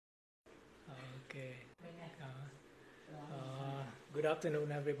Good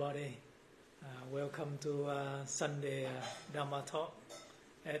afternoon, everybody. Welcome to Sunday Dhamma talk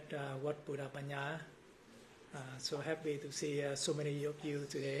at Wat Buddhapanya. So happy to see so many of you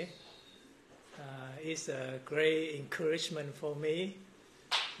today. It's a great encouragement for me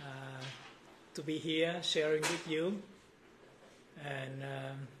to be here sharing with you. And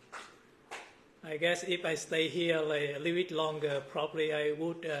I guess if I stay here like a little bit longer, probably I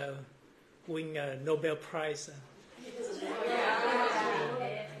would win a Nobel Prize.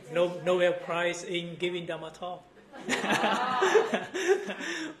 Nobel Prize in giving Dhamma talk.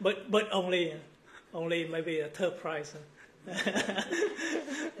 but only maybe a third prize.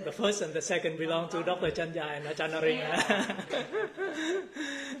 The first and the second belong to Dr. Chanya and Ajahn.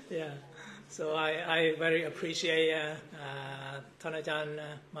 Yeah. So I very appreciate Thanajan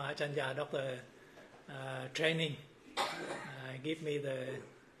Mahachanya Dr. Training. Give me the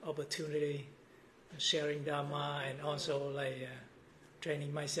opportunity sharing Dharma and also like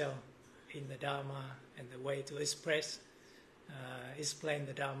training myself in the Dharma and the way to explain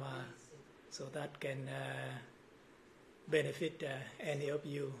the Dharma so that can benefit any of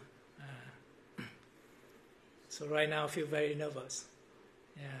you. So right now I feel very nervous.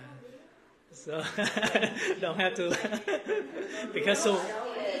 Yeah. So don't have to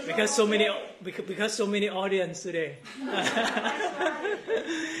because so many audience today.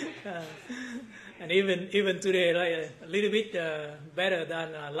 And even today, like a little bit better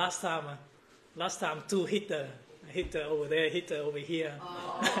than last time. Last time two hitter over there, hitter over here.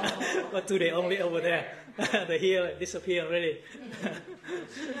 But today only over there. The here disappear already.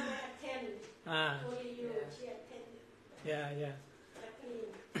 Yeah.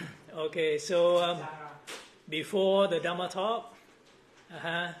 Okay, so before the Dhamma talk,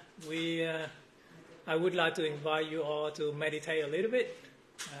 I would like to invite you all to meditate a little bit.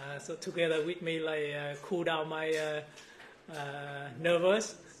 So together with me, like cool down my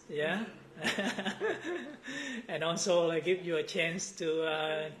nervous, yeah, and also like give you a chance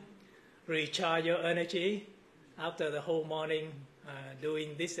to recharge your energy after the whole morning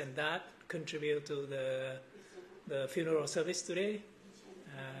doing this and that, contribute to the funeral service today,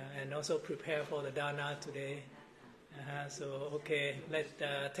 and also prepare for the dana today. So okay, let's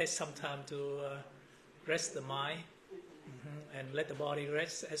take some time to rest the mind. And let the body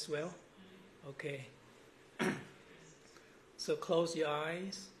rest as well. Okay. So close your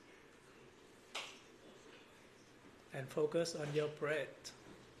eyes and focus on your breath.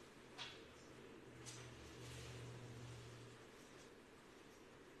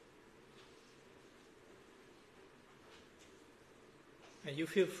 And you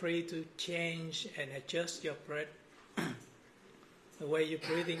feel free to change and adjust your breath, the way you're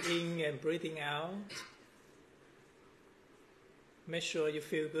breathing in and breathing out. Make sure you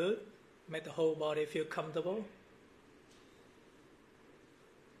feel good. Make the whole body feel comfortable.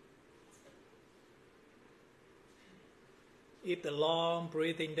 If the long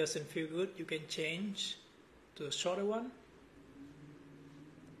breathing doesn't feel good, you can change to a shorter one.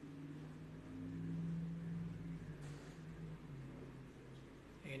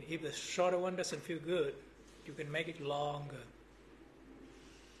 And if the shorter one doesn't feel good, you can make it longer.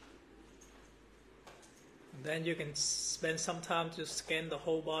 Then you can spend some time to scan the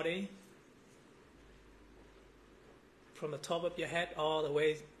whole body from the top of your head all the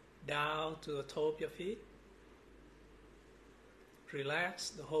way down to the toe of your feet. Relax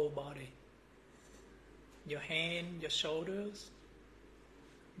the whole body. Your hand, your shoulders,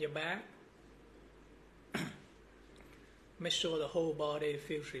 your back. Make sure the whole body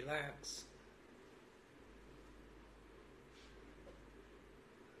feels relaxed.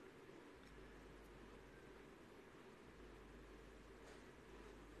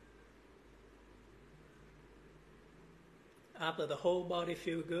 After the whole body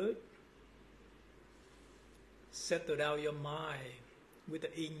feels good, settle down your mind with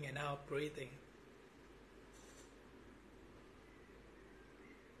the in and out breathing.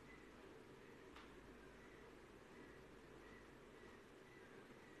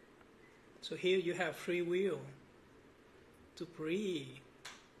 So here you have free will to breathe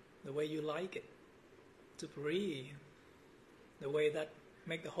the way you like it, to breathe the way that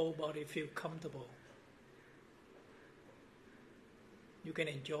make the whole body feel comfortable. You can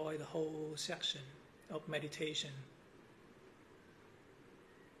enjoy the whole section of meditation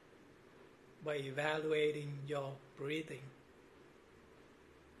by evaluating your breathing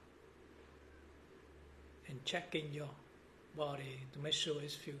and checking your body to make sure it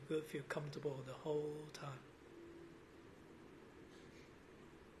feels good, feel comfortable the whole time.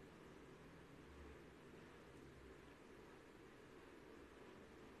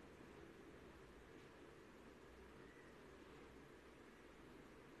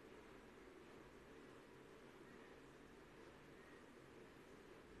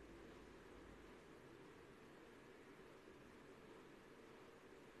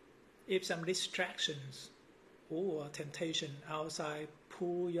 if some distractions or temptation outside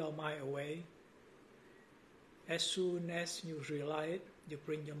pull your mind away, as soon as you realize it, you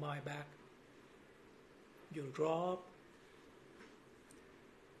bring your mind back. You drop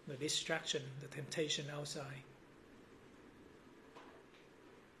the distraction, the temptation outside.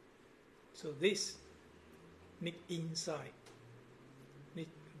 So this need insight, need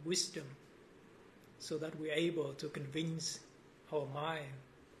wisdom, so that we're able to convince our mind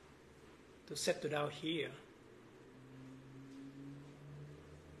to settle down here.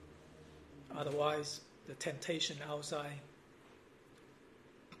 Otherwise, the temptation outside,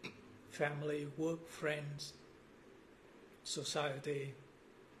 family, work, friends, society,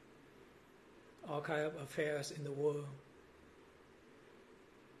 all kinds of affairs in the world,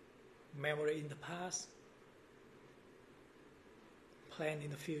 memory in the past, plan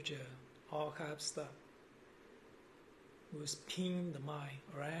in the future, all kinds of stuff will spin the mind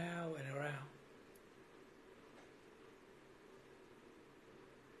around and around.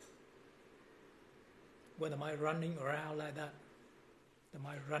 When the mind running around like that, the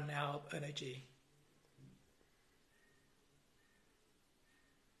mind run out of energy.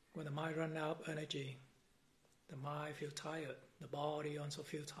 When the mind run out of energy, the mind feel tired, the body also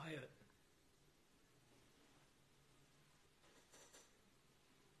feel tired.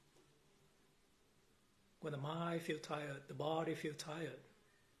 When the mind feel tired, the body feel tired.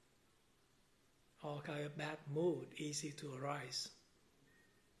 All kind of bad mood easy to arise.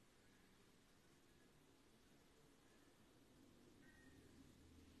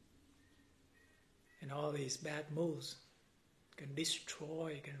 And all these bad moods can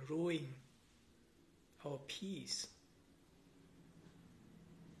destroy, can ruin our peace.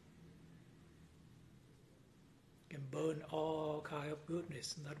 Can burn all kind of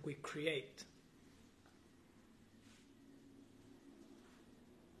goodness that we create.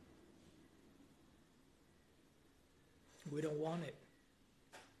 We don't want it.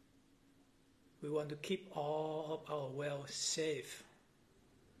 We want to keep all of our wealth safe.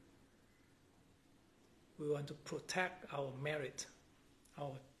 We want to protect our merit,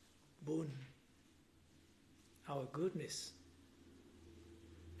 our boon, our goodness.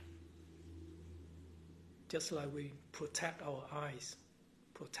 Just like we protect our eyes,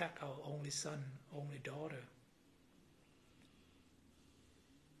 protect our only son, only daughter.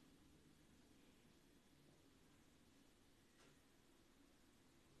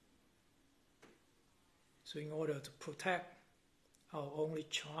 So in order to protect our only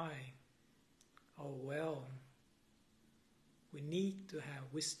child, our well, we need to have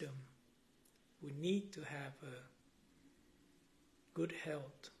wisdom. We need to have a good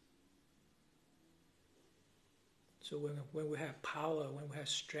health. So when we have power, when we have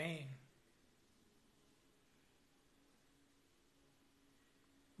strength,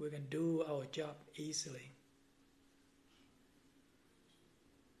 we can do our job easily.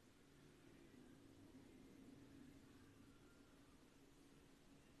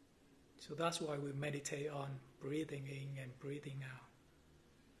 So that's why we meditate on breathing in and breathing out.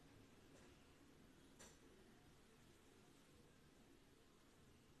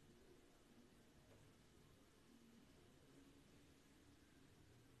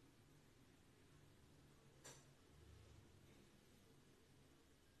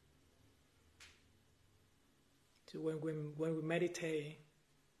 So when we meditate,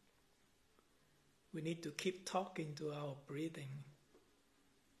 we need to keep talking to our breathing.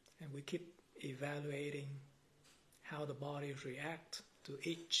 And we keep evaluating how the body reacts to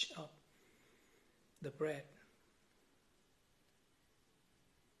each of the breath.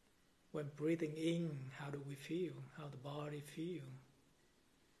 When breathing in, how do we feel? How the body feel?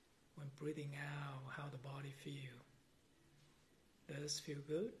 When breathing out, how the body feel? Does it feel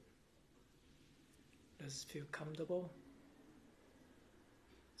good? Does it feel comfortable?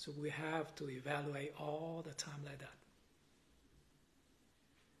 So we have to evaluate all the time like that.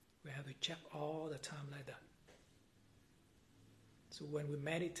 We have to check all the time like that. So when we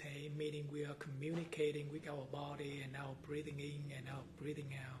meditate, meaning we are communicating with our body and our breathing in and our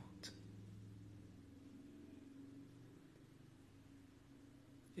breathing out.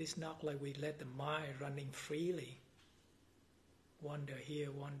 It's not like we let the mind running freely. Wander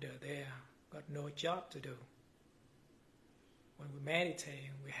here, wander there, got no job to do. When we meditate,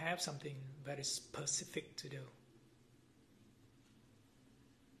 we have something very specific to do.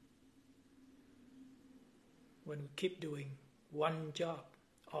 When we keep doing one job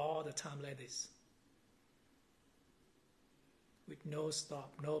all the time like this, with no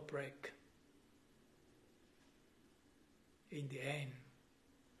stop, no break, in the end,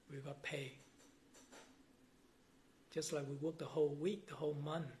 we got paid. Just like we work the whole week, the whole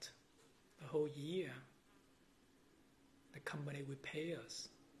month, the whole year. The company will pay us.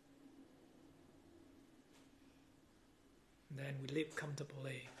 Then we live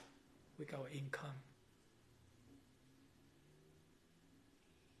comfortably with our income.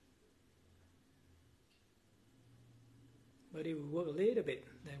 But if we work a little bit,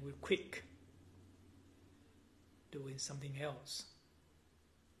 then we quit doing something else.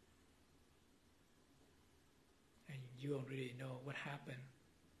 And you don't really know what happened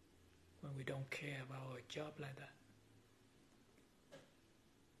when we don't care about our job like that.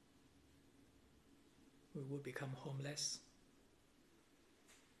 We will become homeless.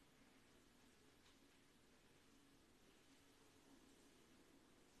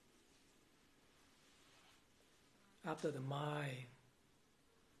 After the mind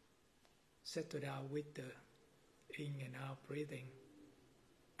settle down with the in and out breathing,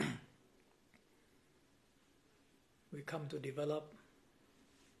 we come to develop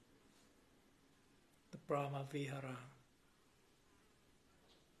the Brahma Vihara.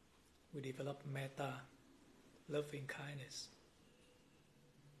 We develop metta, loving kindness.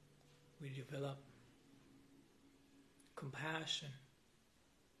 We develop compassion,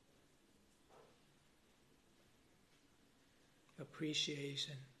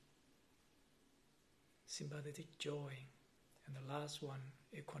 appreciation, sympathetic joy, and the last one,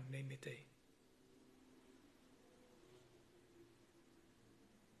 equanimity.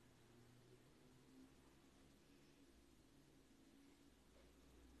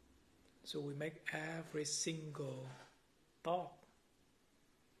 So we make every single thought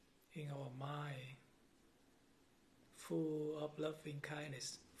in our mind full of loving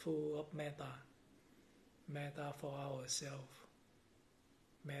kindness, full of metta, metta for ourselves,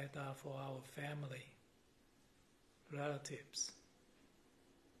 metta for our family, relatives,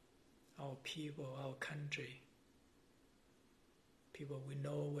 our people, our country, people we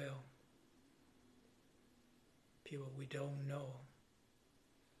know well, people we don't know,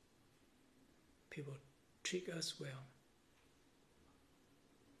 people treat us well,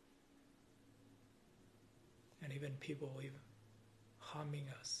 and even people even harming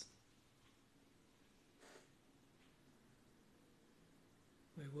us.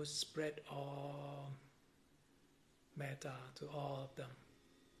 We would spread all metta to all of them,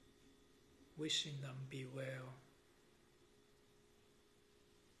 wishing them be well,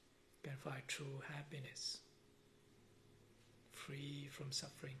 can find true happiness, free from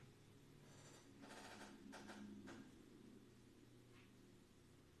suffering.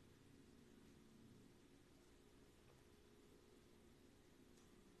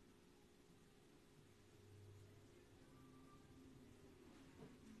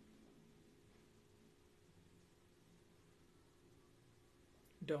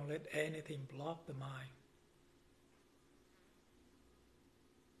 Don't let anything block the mind.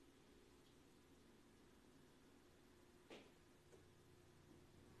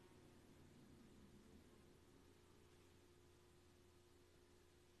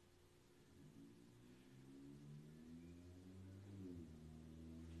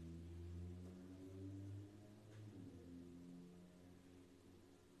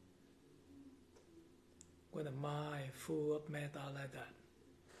 When the mind full of metta like that,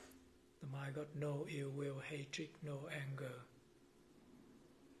 the mind got no ill will, hatred, no anger.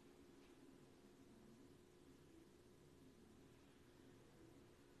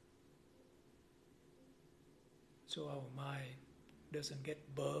 So our mind doesn't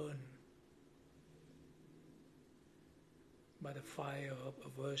get burned by the fire of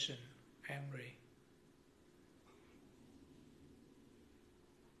aversion, angry.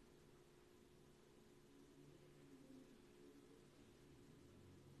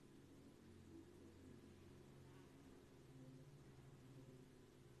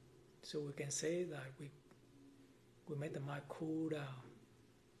 So we can say that we make the mind cool down.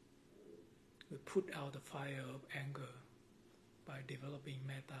 We put out the fire of anger by developing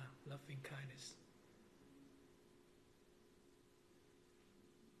metta, loving kindness.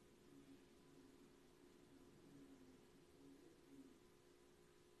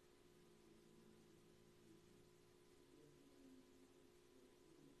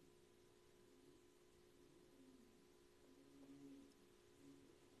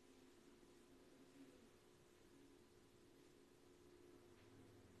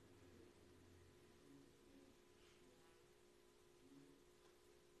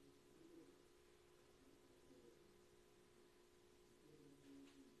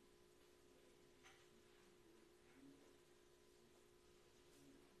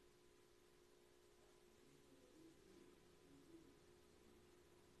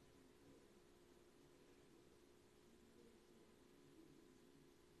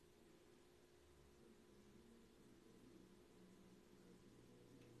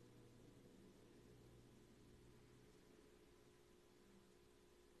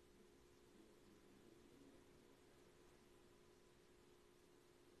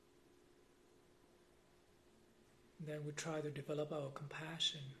 Then we try to develop our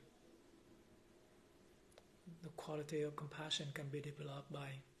compassion. The quality of compassion can be developed by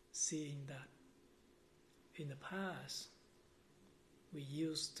seeing that in the past we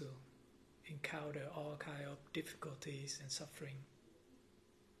used to encounter all kinds of difficulties and suffering,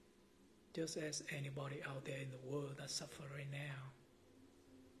 just as anybody out there in the world that suffers right now.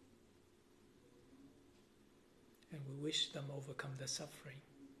 And we wish them overcome their suffering,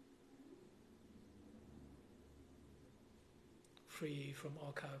 free from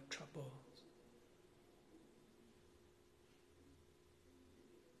all kinds of trouble.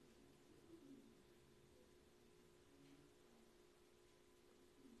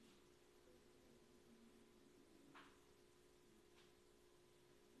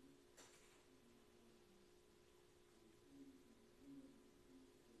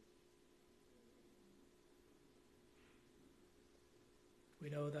 We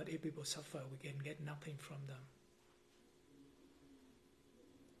know that if people suffer, we can get nothing from them.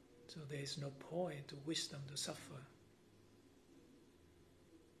 So there is no point to wish them to suffer.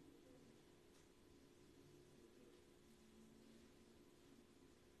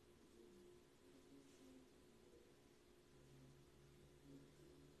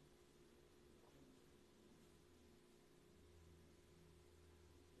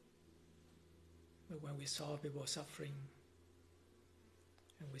 But when we saw people suffering,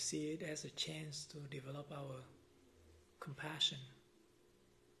 and we see it as a chance to develop our compassion,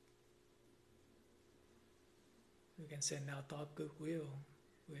 we can send our thought goodwill.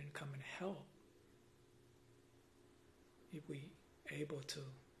 We can come and help if we are able to.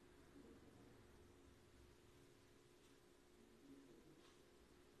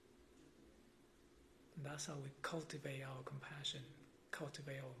 And that's how we cultivate our compassion,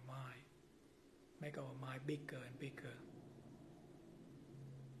 cultivate our mind, make our mind bigger and bigger.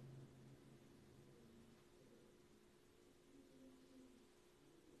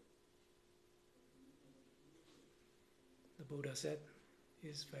 The Buddha said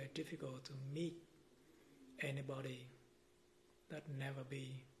it's very difficult to meet anybody that never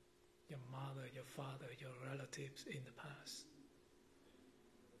be your mother, your father, your relatives in the past.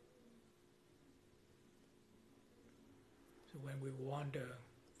 So when we wander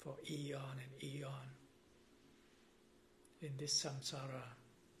for eon and eon in this samsara,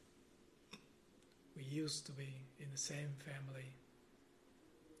 we used to be in the same family,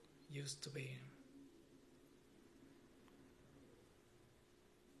 used to be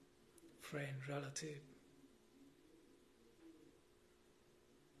friend, relative.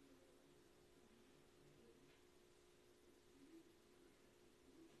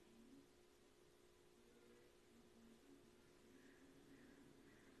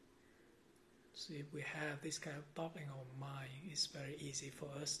 So if we have this kind of thought in our mind, it's very easy for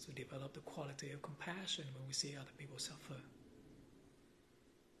us to develop the quality of compassion when we see other people suffer.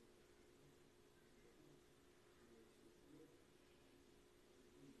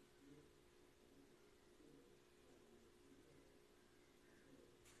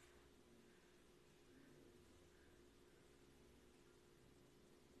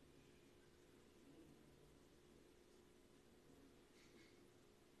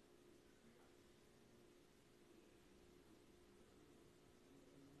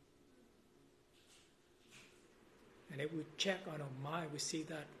 And if we check on our mind, we see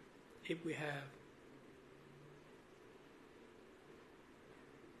that if we have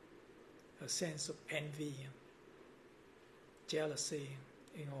a sense of envy, jealousy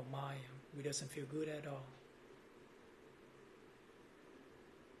in our mind, we doesn't feel good at all.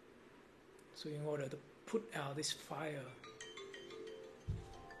 So in order to put out this fire,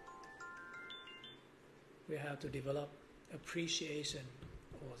 we have to develop appreciation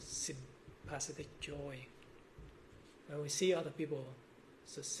or sympathetic joy. When we see other people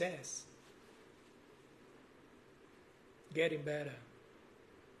success, getting better,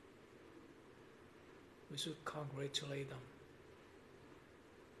 we should congratulate them,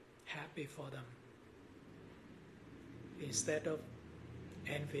 happy for them, instead of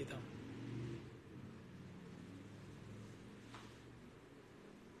envy them.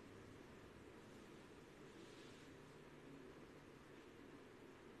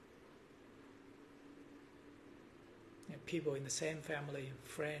 People in the same family,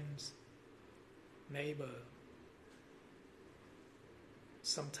 friends, neighbor,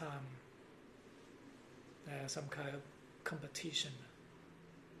 sometimes some kind of competition.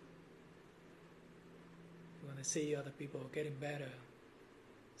 When I see other people getting better,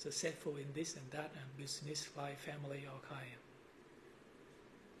 successful in this and that, and business, life, family, all kind,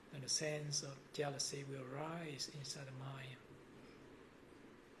 and the sense of jealousy will rise inside the mind.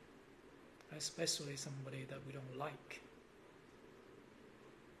 especially somebody that we don't like.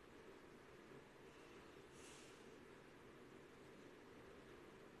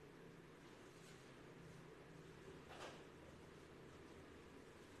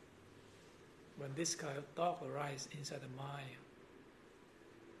 When this kind of thought arises inside the mind,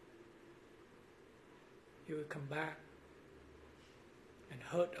 it will come back and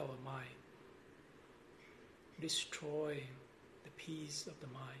hurt our mind, destroy the peace of the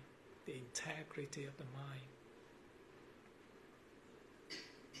mind, the integrity of the mind.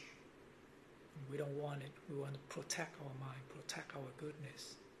 We don't want it. We want to protect our mind, protect our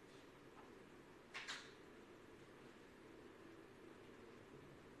goodness.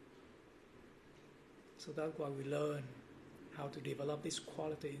 So that's why we learn how to develop this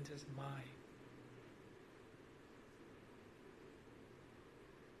quality into the mind.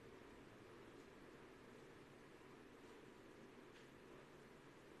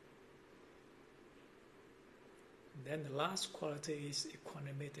 And then the last quality is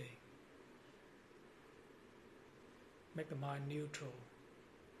equanimity. Make the mind neutral.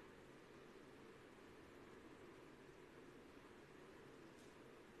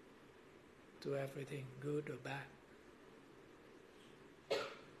 To everything, good or bad.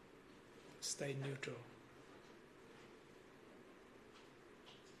 Stay neutral.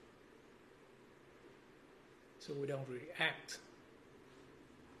 So we don't react.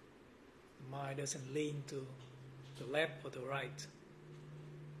 The mind doesn't lean to the left or the right,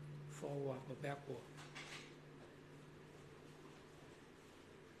 forward or backward.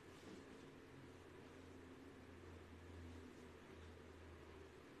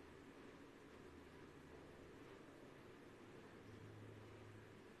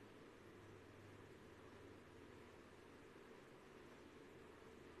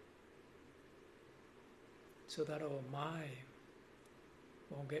 So that our mind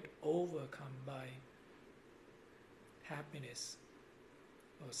won't get overcome by happiness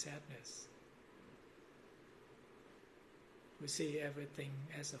or sadness. We see everything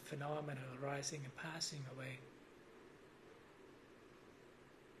as a phenomenon arising and passing away.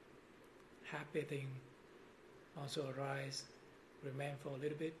 Happy things also arise, remain for a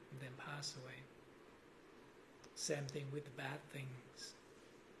little bit, and then pass away. Same thing with the bad things.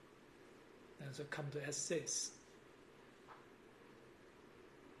 And so come to assist,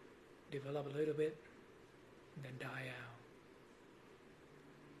 develop a little bit, and then die out.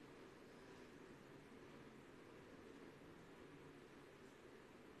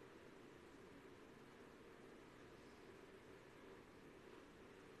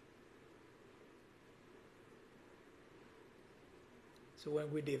 So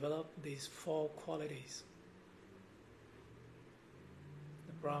when we develop these four qualities,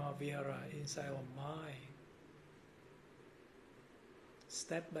 Brahma Vihara inside our mind,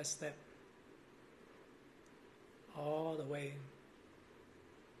 step by step, all the way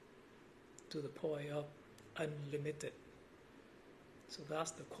to the point of unlimited. So that's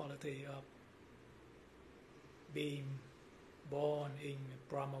the quality of being born in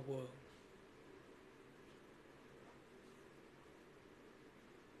Brahma world.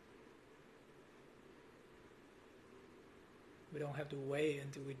 We don't have to wait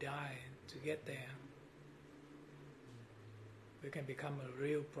until we die to get there. We can become a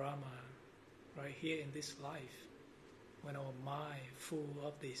real Brahma right here in this life when our mind is full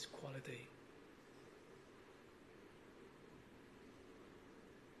of this quality.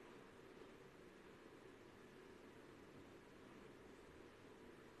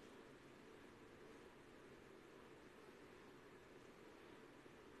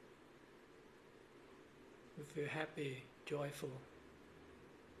 We feel happy, joyful,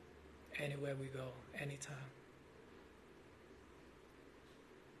 anywhere we go, anytime,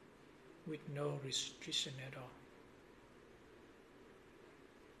 with no restriction at all.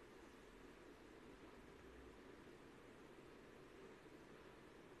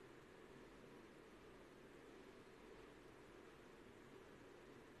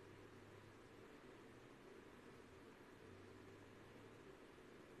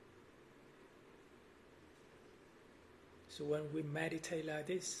 So when we meditate like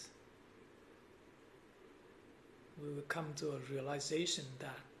this, we will come to a realization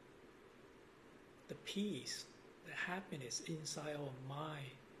that the peace, the happiness inside our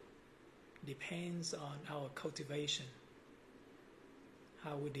mind depends on our cultivation,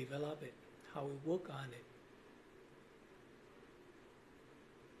 how we develop it, how we work on it.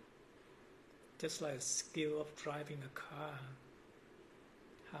 Just like a skill of driving a car,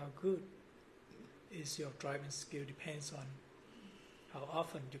 how good is your driving skill depends on how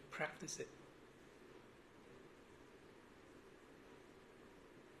often you practice it.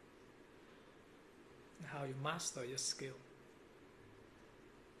 how you master your skill.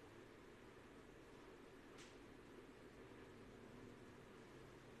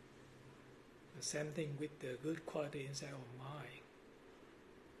 The same thing with the good quality inside our mind.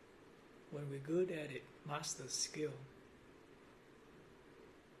 When we're good at it, master skill,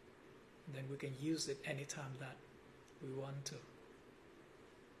 then we can use it anytime that we want to.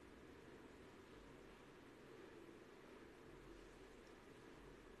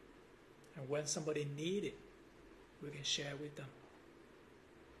 And when somebody needs it, we can share with them.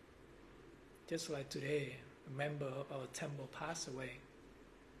 Just like today, a member of our temple passed away.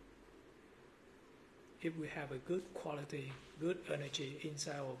 If we have a good quality, good energy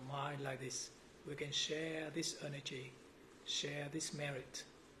inside our mind like this, we can share this energy, share this merit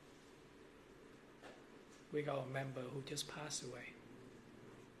with our member who just passed away.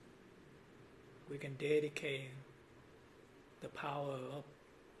 We can dedicate the power of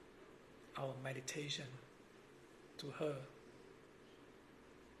our meditation to her.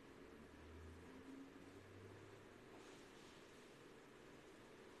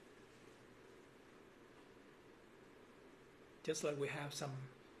 Just like we have some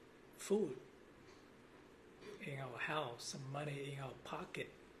food in our house, some money in our pocket,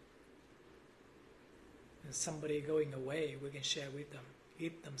 and somebody going away, we can share with them,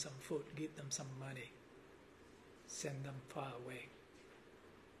 give them some food, give them some money, send them far away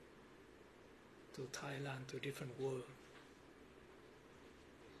to Thailand, to different world,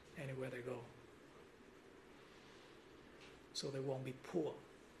 anywhere they go, so they won't be poor.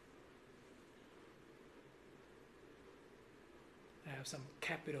 They have some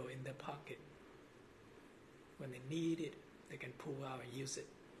capital in their pocket. When they need it, they can pull out and use it.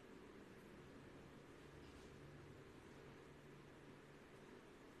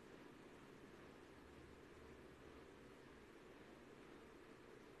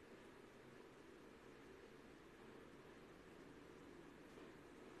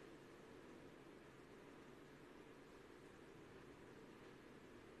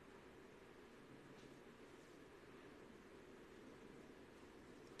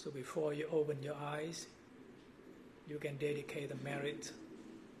 So before you open your eyes, you can dedicate the merit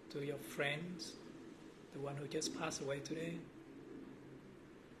to your friends, the one who just passed away today,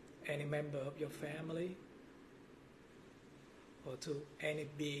 any member of your family, or to any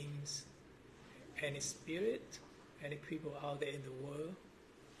beings, any spirit, any people out there in the world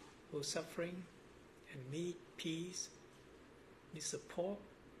who are suffering and need peace, need support.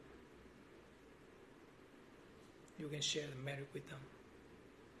 You can share the merit with them.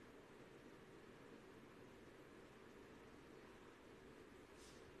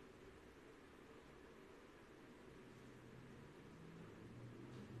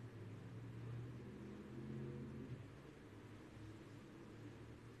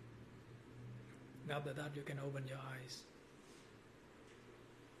 After that, you can open your eyes.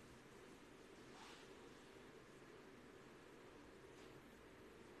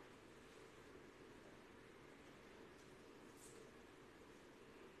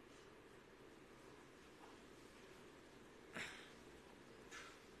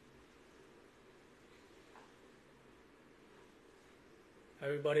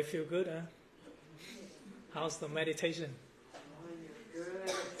 Everybody feel good, huh? How's the meditation?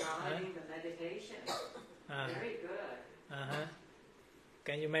 Good. Guiding the meditation. Very good.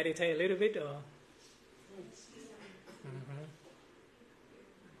 Can you meditate a little bit, or?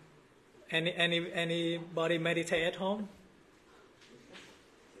 Anybody meditate at home?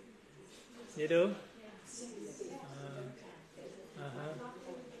 You do?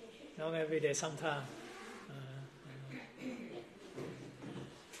 Not every day, sometime.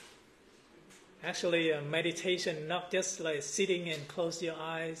 Actually, meditation, not just like sitting and close your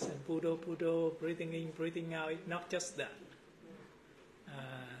eyes and Buddha, breathing in, breathing out, not just that.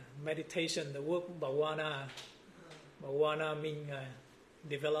 Meditation, the word bhavana means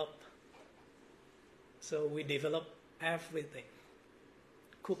develop. So we develop everything.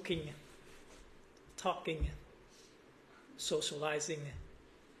 Cooking, talking, socializing.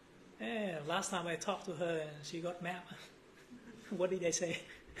 Last time I talked to her, she got mad. What did I say?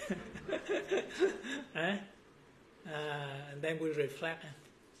 And then we reflect.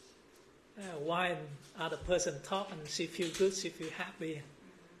 Why other person talk and she feel good, she feel happy,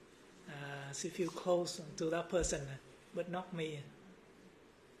 she feel close to that person, but not me.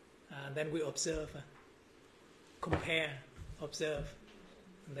 Then we observe, compare, observe,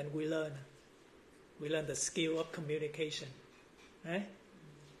 and then we learn. We learn the skill of communication.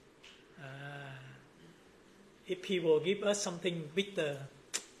 If people give us something bitter,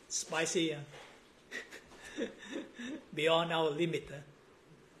 spicy, beyond our limit,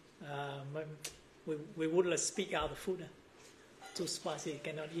 we wouldn't speak out the food. Too spicy,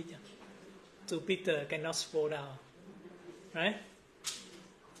 cannot eat. Too bitter, cannot swallow down. Right?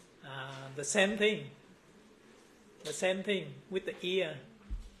 The same thing. The same thing with the ear.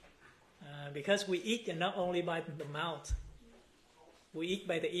 Because we eat not only by the mouth, we eat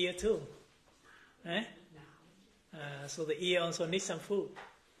by the ear too. Right? So the ear also needs some food.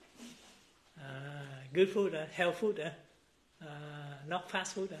 Good food, health food, not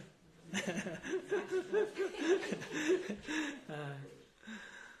fast food.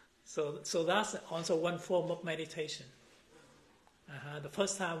 So that's also one form of meditation. The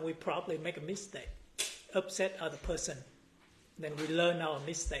first time we probably make a mistake, upset other person. Then we learn our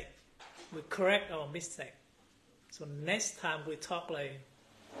mistake. We correct our mistake. So next time we talk like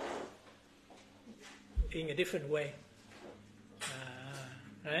in a different way.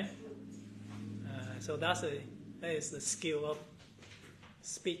 Right? So that is the skill of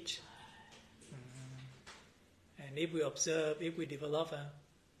speech. And if we observe, if we develop,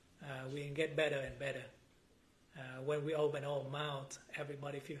 we can get better and better. When we open our mouth,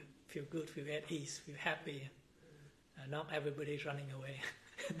 everybody feel good, feel at ease, feel happy. Not everybody is running away.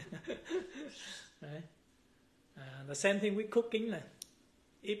 Right? The same thing with cooking.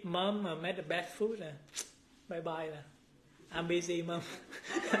 If mom made a bad food, bye-bye. I'm busy, mom.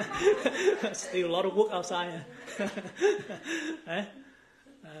 Still a lot of work outside.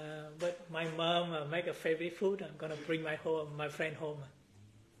 But my mom make a favorite food. I'm gonna bring my friend home.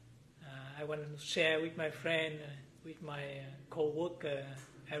 I want to share with my friend, with my co-worker,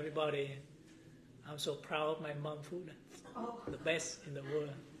 everybody. I'm so proud of my mom food. The best in the world.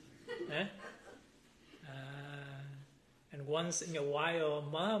 And once in a while,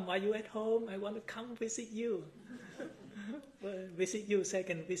 Mom, are you at home? I want to come visit you. Visit you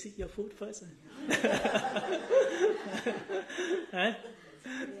second, visit your food first.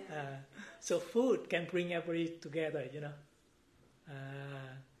 So food can bring everybody together,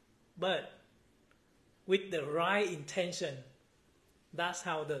 but with the right intention, that's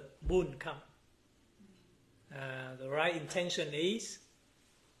how the boon comes. The right intention is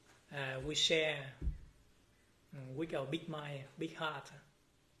we share with our big mind, big heart,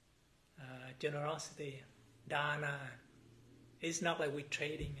 generosity, dana. It's not like we're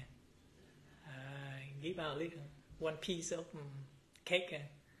trading. Give out one piece of cake,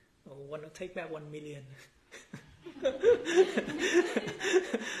 or want to take back 1 million.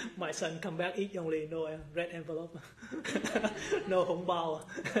 My son come back, eat only no red envelope, no hong bao.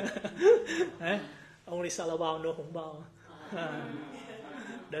 Only salabao, no hong bao.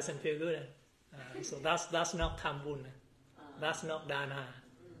 Doesn't feel good. So that's not tambun. That's not dana,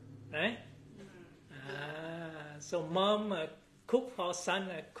 right? So mom cook for son,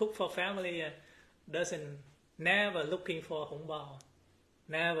 cook for family, never looking for hong bao,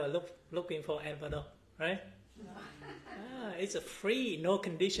 never looking for envelope, right? It's a free, no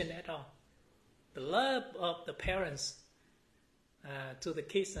condition at all. The love of the parents to the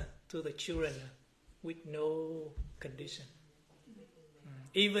kids, to the children, with no condition.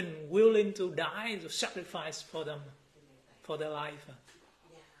 Even willing to die, to sacrifice for them, for their life.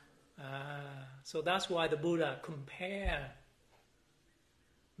 So that's why the Buddha compare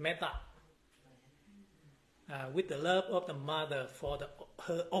metta with the love of the mother for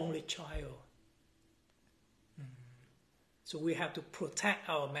her only child. So we have to protect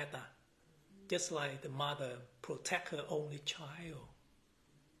our metta, just like the mother protect her only child.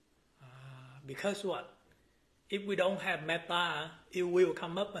 Because what? If we don't have metta, it will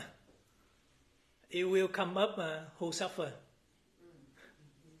come up. It will come up. Who suffer?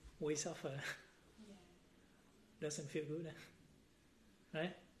 We suffer. Doesn't feel good,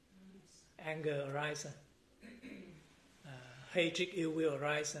 right? Anger arises. Hatred, ill will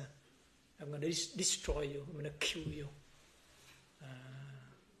arise. I'm going to destroy you. I'm going to kill you.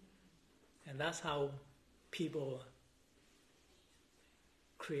 And that's how people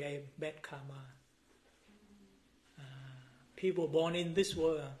create bad karma. People born in this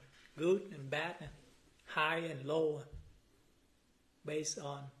world, good and bad, high and low, based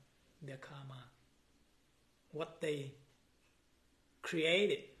on their karma. What they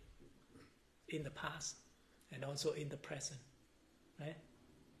created in the past and also in the present, right?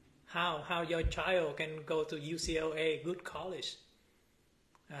 How your child can go to UCLA, good college.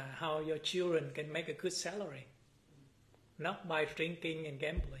 How your children can make a good salary. Not by drinking and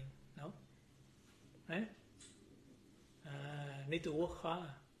gambling, no? Right? Need to work hard,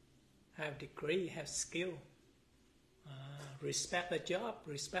 have degree, have skill, respect the job,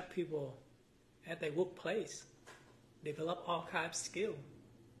 respect people at their workplace, develop all kinds of skill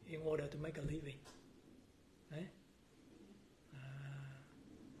in order to make a living. Right?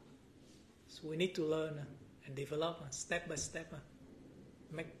 So we need to learn and develop step by step,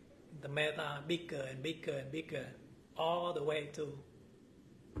 make the metta bigger and bigger and bigger, all the way to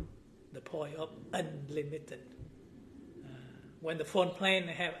the point of unlimited. When the phone plan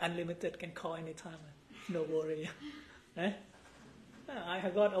have unlimited, can call anytime, no worry. I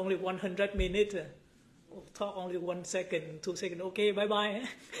have got only 100 minutes, talk only 1 second, 2 seconds, okay, bye bye.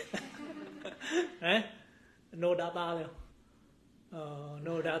 No data,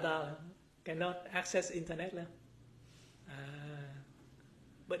 no data, cannot access internet.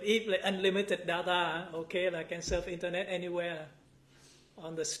 But if like unlimited data, okay, I can surf internet anywhere,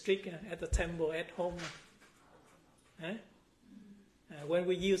 on the street, at the temple, at home. When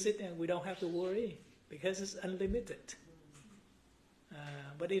we use it, we don't have to worry because it's unlimited.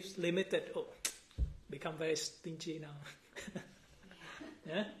 But if it's limited, become very stingy now.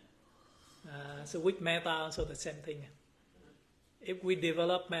 So with metta also the same thing. If we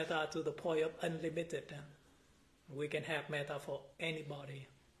develop metta to the point of unlimited, we can have metta for anybody.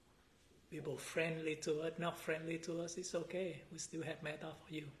 People friendly to us, not friendly to us, it's okay. We still have metta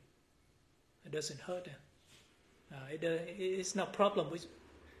for you. It doesn't hurt. It's not a problem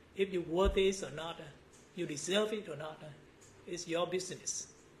if you worth it or not. You deserve it or not. It's your business.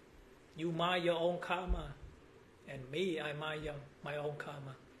 You mind your own karma, and me, I mind my own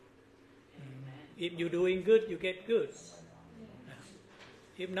karma. If you're doing good, you get good.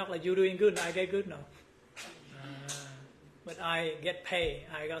 If not like you're doing good, I get good now. But I get paid,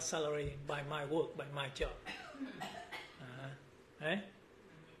 I got salary by my work, by my job.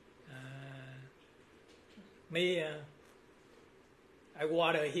 Me, I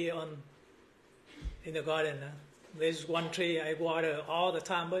water here in the garden. There's one tree I water all the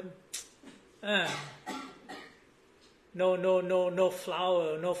time, but no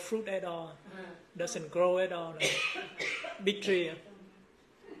flower, no fruit at all. Doesn't grow at all. Big tree.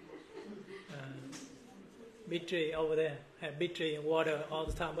 Big tree over there. Have big tree and water all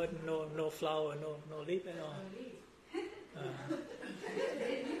the time, but no flower, no leaf at all.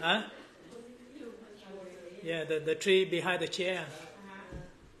 Yeah, the tree behind the chair.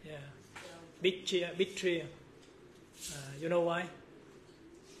 Yeah, big chair, big tree. You know why?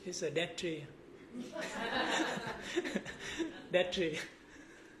 It's a dead tree. Dead tree.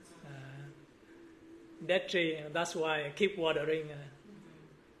 Dead tree. That's why I keep watering.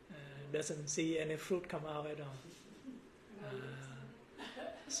 Doesn't see any fruit come out at all.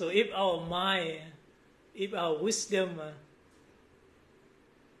 So if our mind, if our wisdom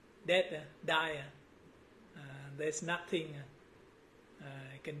die, there's nothing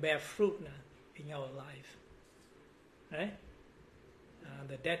can bear fruit in our life, right?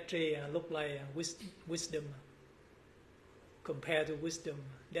 The dead tree look like wisdom. Compared to wisdom,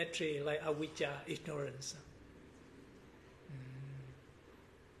 dead tree like avijja, ignorance.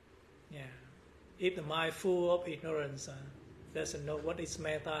 Yeah, if the mind full of ignorance, doesn't know what is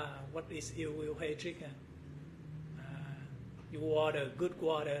metta, what is ill will, hatred. You water, good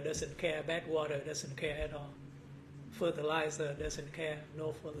water, doesn't care. Bad water, doesn't care at all. Fertilizer, doesn't care.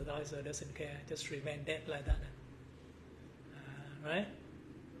 No fertilizer, doesn't care. Just remain dead like that. Right?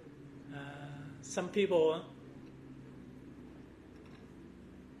 Some people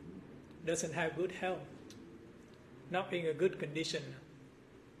doesn't have good health, not in a good condition.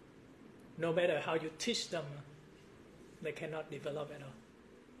 No matter how you teach them, they cannot develop at all.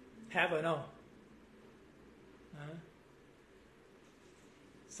 Have or no?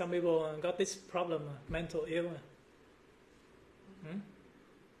 Some people got this problem, mental illness,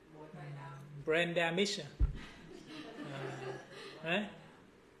 brain damage,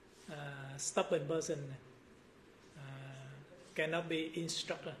 stubborn person, cannot be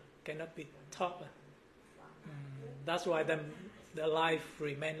instructed, cannot be taught. That's why their life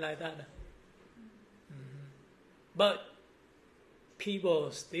remain like that. But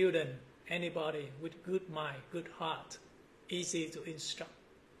people, student, anybody with good mind, good heart, easy to instruct.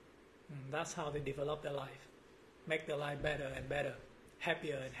 That's how they develop their life, make their life better and better,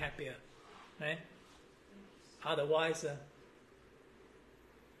 happier and happier, right? Otherwise,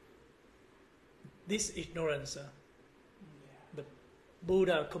 this ignorance, the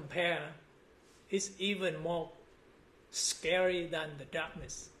Buddha compare, is even more scary than the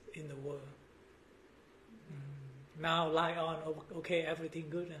darkness in the world. Now lie on, okay, everything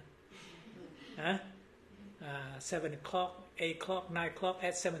good. 7 o'clock, 8 o'clock, 9 o'clock,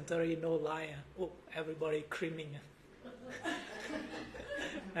 at 7:30, no lie. Everybody screaming.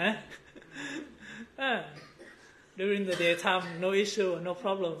 During the daytime, no issue, no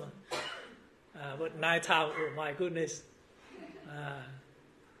problem. But nighttime, oh my goodness.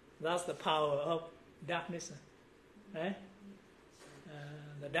 That's the power of darkness. The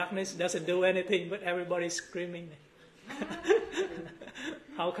darkness doesn't do anything, but everybody's screaming.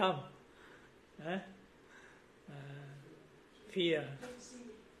 How come? Huh? Fear.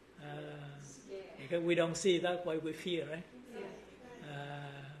 Because we don't see, that's why we fear, right?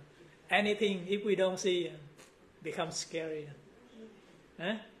 Anything, if we don't see, becomes scary.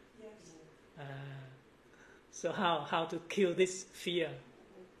 Huh? So how to kill this fear?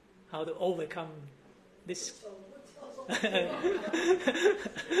 How to overcome this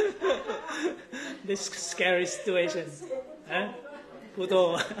this scary situation? Huh?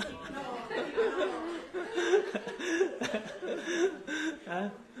 Puto. Huh?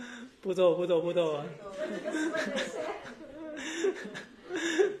 Puto.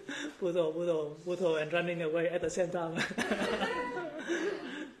 Puto, and running away at the same time.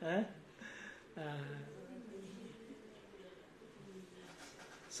 Huh?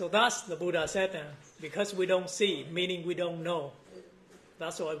 So that's the Buddha said, because we don't see, meaning we don't know.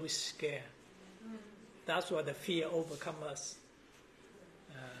 That's why we're scared. That's why the fear overcomes us.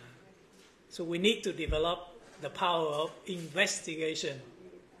 So we need to develop the power of investigation.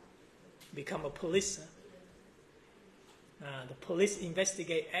 Become a police. The police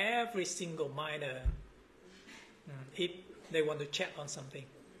investigate every single minor if they want to check on something.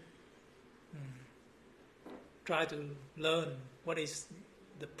 Try to learn what is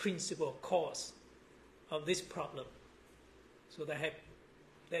the principal cause of this problem. So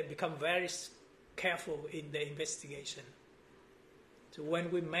they become very careful in their investigation. So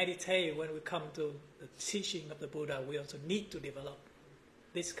when we meditate, when we come to the teaching of the Buddha, we also need to develop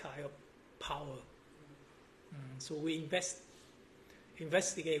this kind of power. So we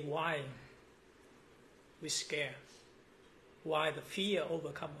investigate why we're scared, why the fear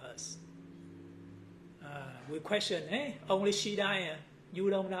overcomes us. We question, hey, only she die, you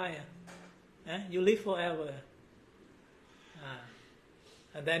don't die, you live forever.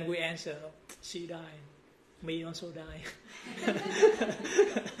 And then we answer, oh, she died, me also die.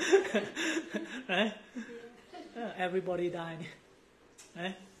 Right? Everybody died.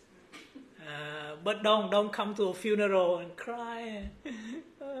 Right? But don't come to a funeral and cry.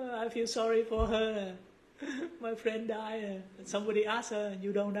 I feel sorry for her. My friend died. Somebody asked her,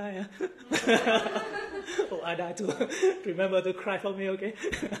 you don't die. Oh, I die too. Remember to cry for me, okay?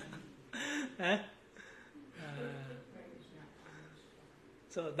 Huh?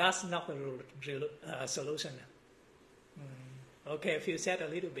 So that's not the solution. Okay, feel sad a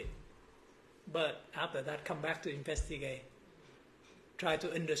little bit. But after that, come back to investigate. Try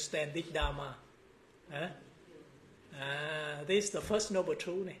to understand this Dharma. This is the first noble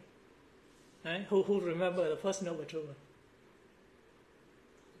truth. Who remember the first noble truth?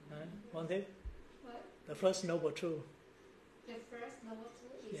 One thing? What? The first noble truth. The first noble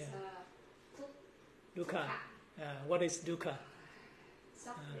truth is dukkha. What is dukkha?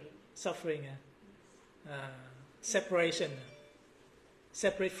 Suffering. Separation.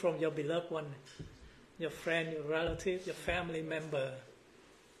 Separate from your beloved one, your friend, your relative, your family member.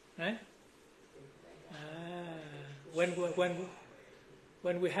 Right? When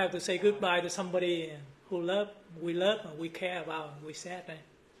we have to say goodbye to somebody who we love, and we care about, we sad,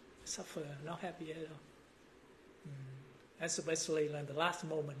 suffer, not happy at all. Especially like the last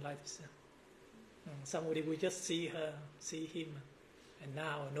moment like this. Somebody we just see her, see him, and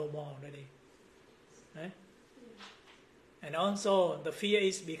now no more already. Right? And also the fear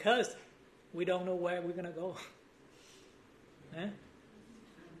is because we don't know where we're gonna go.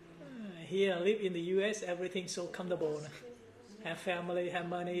 Here, live in the U.S., everything's so comfortable. Have family, have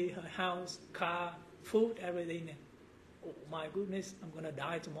money, house, car, food, everything. Oh my goodness, I'm gonna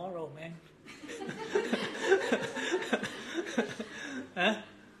die tomorrow, man.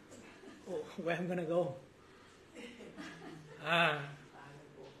 Oh, where I'm gonna go? Where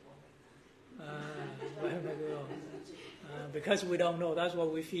I'm gonna go? Because we don't know, that's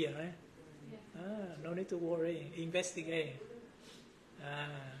what we fear, right? No need to worry, investigate.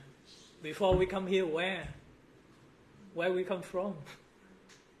 Before we come here, where we come from?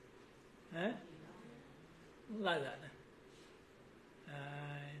 Like that.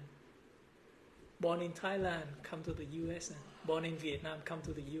 Born in Thailand, come to the U.S. Born in Vietnam, come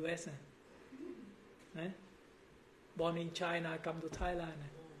to the U.S. Born in China, come to Thailand.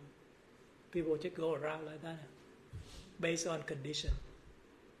 People just go around like that, based on condition.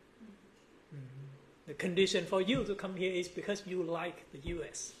 The condition for you to come here is because you like the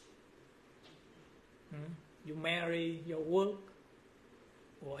U.S. You marry, your work,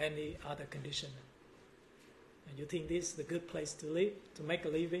 or any other condition. And you think this is the good place to live, to make a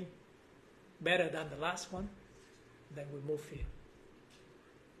living, better than the last one, then we move here.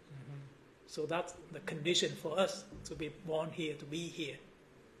 So that's the condition for us to be born here, to be here.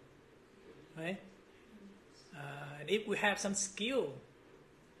 right? And if we have some skill,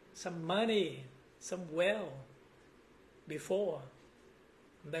 some money, some wealth before,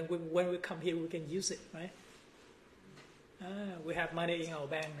 then when we come here, we can use it, right? We have money in our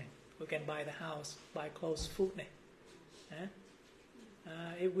bank, we can buy the house, buy clothes, food.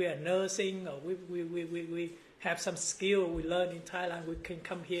 If we are nursing or we have some skill we learn in Thailand, we can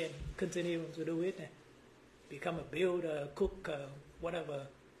come here and continue to do it. Become a builder, cook, whatever.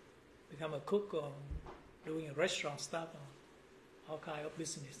 Become a cook or doing a restaurant stuff, or all kind of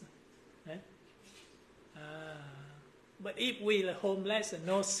business. But if we are homeless and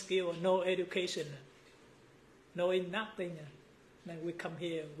no skill, no education, knowing nothing, then we come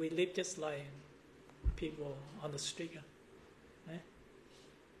here, we live just like people on the street.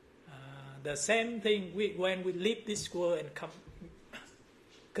 The same thing when we leave this world and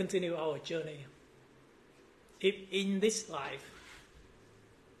continue our journey. If in this life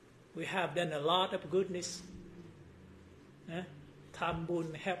we have done a lot of goodness,ทำบุ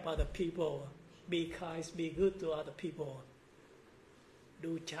ญ help other people, be kind, be good to other people,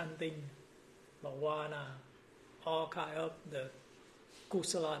 do chanting, bhavana, all kind of the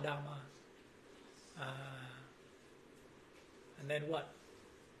kusala dhamma, and then what?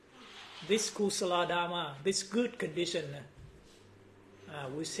 This kusala dhamma, this good condition,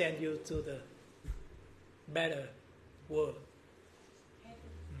 will send you to the better world.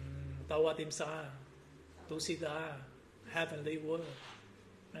 Tawatimsa, Tusita, heavenly world.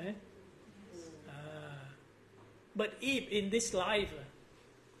 Right? But if in this life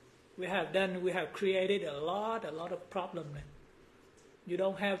we have created a lot of problems, you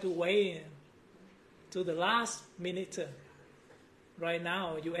don't have to wait to the last minute. Right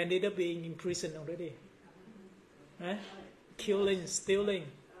now, you ended up being in prison already. Right? Killing, stealing.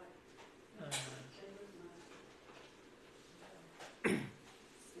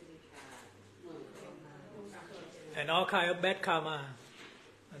 And all kind of bad karma.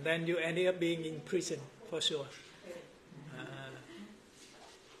 And then you ended up being in prison, for sure.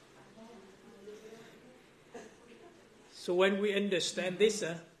 So when we understand this,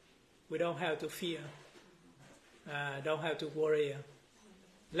 we don't have to fear. Don't have to worry.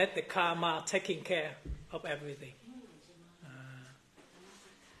 Let the karma taking care of everything.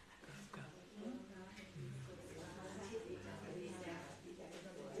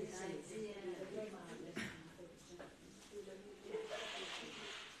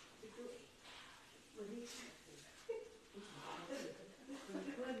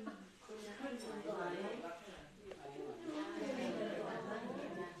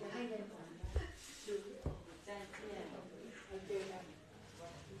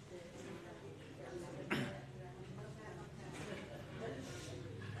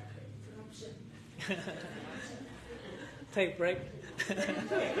 Take break.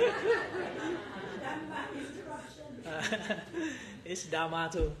 It's Dharma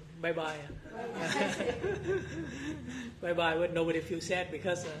too. Bye bye. Bye bye. But nobody feels sad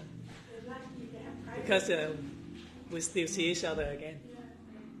because we still see each other again.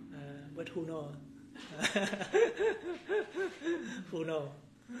 But who knows? Who knows?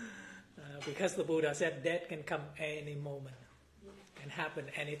 Because the Buddha said death can come any moment, can happen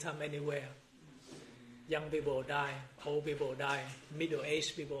anytime, anywhere. Young people die, old people die,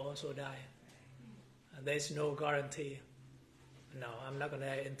 middle-aged people also die. There's no guarantee. No, I'm not going to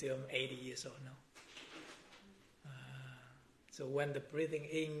die until I'm 80 years old now. So when the breathing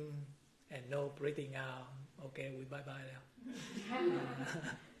in and no breathing out, okay, we bye-bye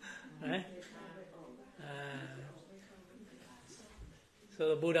now. Right? So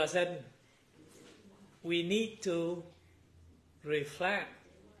the Buddha said, we need to reflect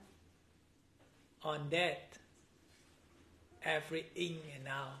on that every in and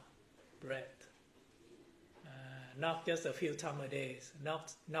out breath, not just a few times a day,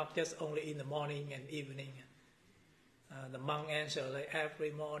 not just only in the morning and evening. The monk answered like every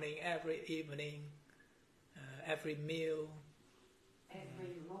morning, every evening, every meal,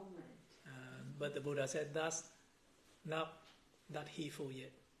 every moment. But the Buddha said that's not heedful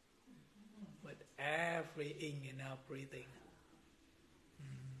yet. But every in and out breathing.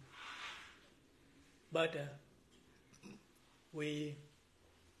 But we're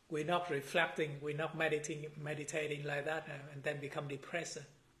not reflecting, we're not meditating like that, and then become depressed.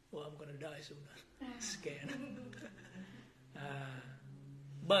 Well, I'm going to die soon. Scared.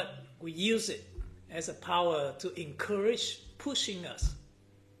 But we use it as a power to encourage, pushing us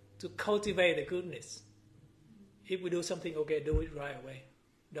to cultivate the goodness. If we do something, okay, do it right away.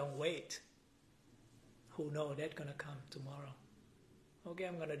 Don't wait. Who knows, that's going to come tomorrow. Okay,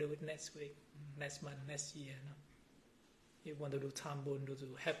 I'm going to do it next week, next month, next year. No? you want to do tambun,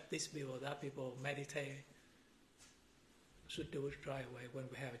 to help this people, that people meditate, should do it right away when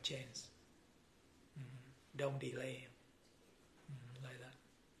we have a chance. Don't delay. Like that.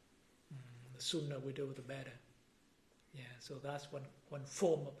 The sooner we do, the better. Yeah, so that's one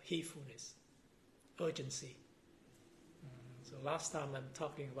form of heedfulness, urgency. So last time I'm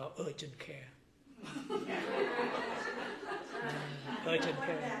talking about urgent care. Urgent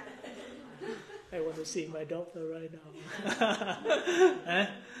care. I want to see my doctor right now.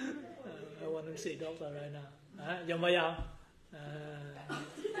 I want to see doctor right now. Yong Mai Yong?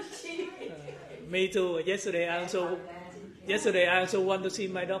 Me too. Yesterday I also want to see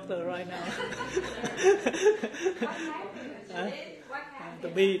my doctor right now. The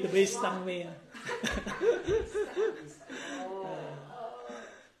bee stung me.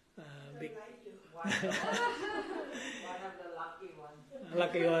 Big. One of the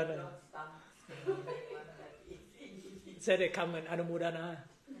lucky one. Said they come and Anumodana.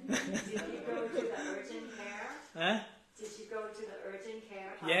 Did you go to the urgent care? Did you go to the urgent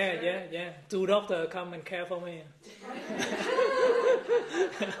care? Yeah. 2 doctors come and care for me.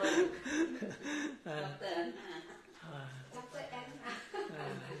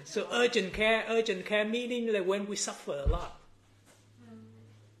 So urgent care meaning like when we suffer a lot.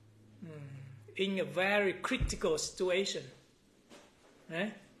 In a very critical situation.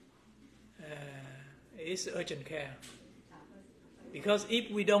 It's urgent care. Because if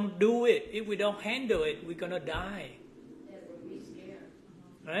we don't do it, if we don't handle it, we're going to die.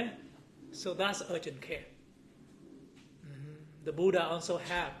 Right? So that's urgent care. The Buddha also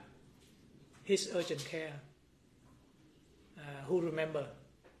had his urgent care. Who remember?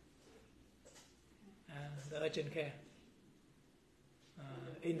 The urgent care.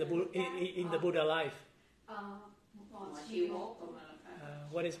 In the Buddha life.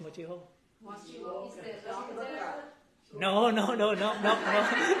 What is Mochiho? No, not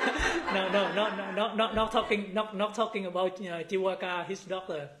talking about Jiwaka, his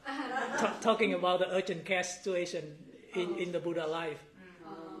doctor. Talking about the urgent care situation in the Buddha life.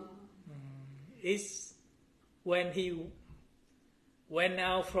 It's when he went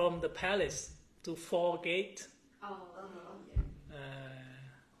out from the palace to 4 gate.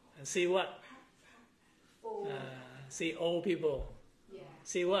 And see what? See old people.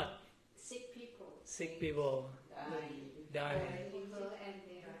 See what? Sick people. Die.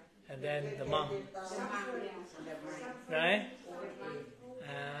 And then the monk. Right?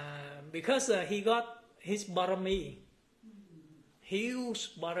 Because he got his barami.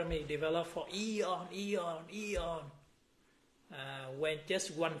 Huge barami developed for eon. When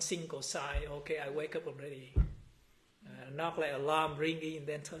just one single sigh, okay, I wake up already. Not like alarm ringing,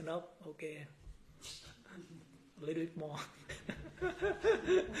 then turn up, okay. A little bit more.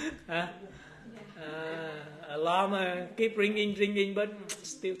 Alarm keep ringing, but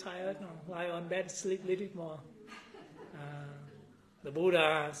still tired. No. Lie on bed, sleep a little bit more. The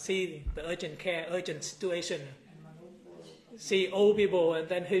Buddha see the urgent situation. See old people, and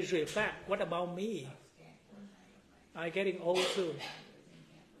then he reflect, what about me? I'm getting old too.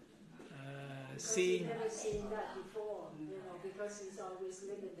 See. Never seen that before, because he's always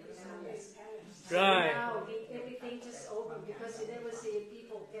living in the palace. Right. Now everything just open because you never see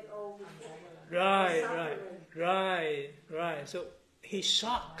people get old before. Right. So he's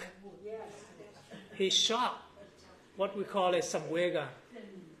shocked. Yes. He's shocked. What we call it samvega.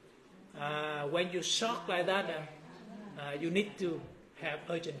 When you shock like that, you need to have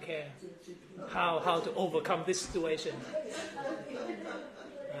urgent care. How to overcome this situation.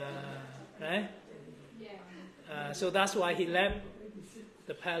 Right? So that's why he left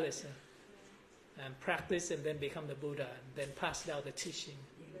the palace and practice and then become the Buddha and then pass down the teaching.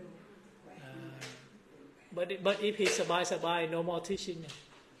 But if he sabai, no more teaching,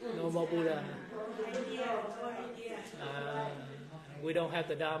 no more Buddha. We don't have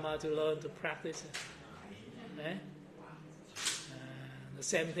the Dharma to learn to practice. The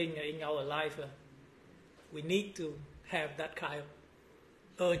same thing in our life. We need to have that kind of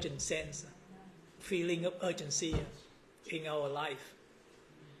urgent sense, feeling of urgency in our life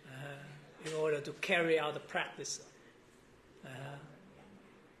in order to carry out the practice,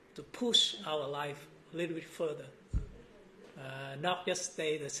 to push our life a little bit further, not just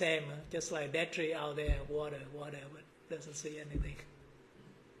stay the same, just like that tree out there, water, but doesn't see anything.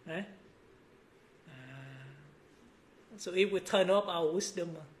 So if we turn up our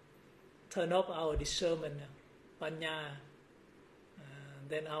wisdom, turn up our discernment, panya,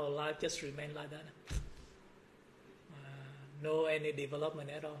 then our life just remain like that. No any development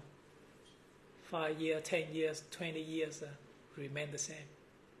at all. 5 years, 10 years, 20 years remain the same.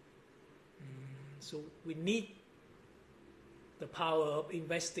 So we need the power of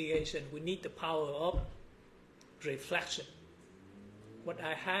investigation. We need the power of reflection. What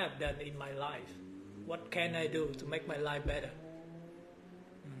I have done in my life. What can I do to make my life better?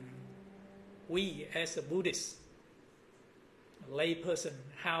 We as a Buddhist, a lay person,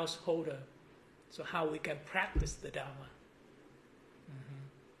 householder, so how we can practice the Dharma.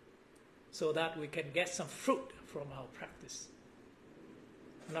 So that we can get some fruit from our practice.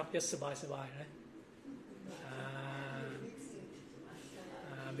 Not just sabai, right?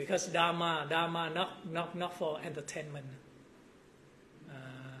 Because Dharma not for entertainment.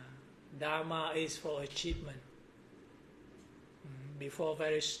 Dharma is for achievement. Before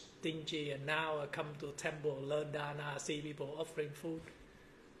very stingy, and now I come to a temple, learn dana, see people offering food,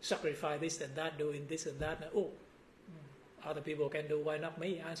 sacrifice this and that, doing this and that. And, other people can do, why not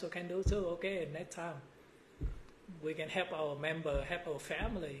me? I also can do too. Okay, next time we can help our member, help our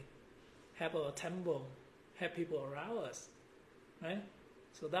family, help our temple, help people around us, right?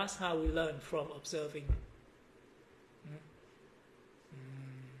 So that's how we learn from observing.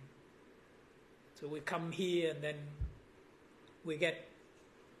 So we come here and then we get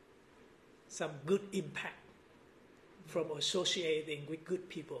some good impact from associating with good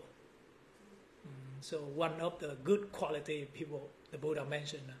people. So one of the good quality people the Buddha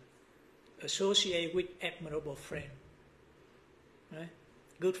mentioned, associate with admirable friend, right?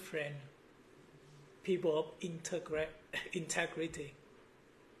 Good friend, people of integrity,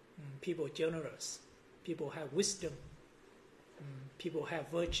 people generous, people have wisdom, people have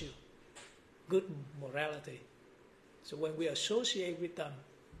virtue, good morality. So when we associate with them,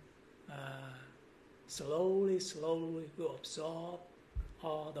 slowly we absorb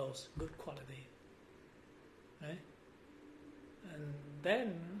all those good qualities. Right? And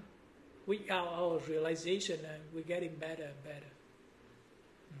then without our realization, we're getting better and better.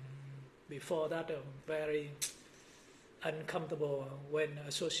 Before that, very uncomfortable when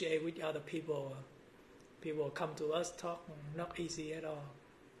associate with other people. People come to us, talk, not easy at all.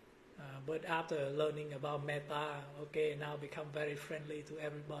 But after learning about metta, okay, now become very friendly to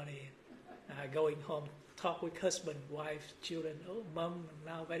everybody. Going home, talk with husband, wife, children. Oh, mom,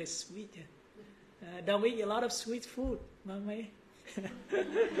 now very sweet. Don't eat a lot of sweet food, mommy.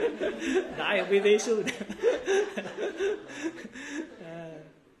 Diabetes soon.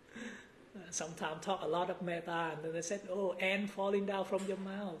 Sometimes talk a lot of metta, and then they said, "Oh, ant falling down from your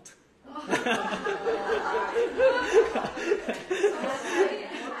mouth."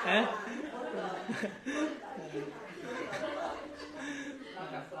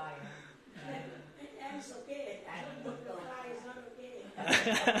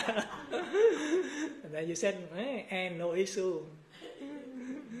 And then you said, and no issue.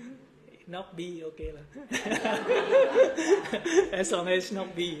 Not be okay lah. As long as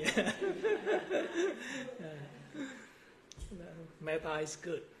not be. Metta is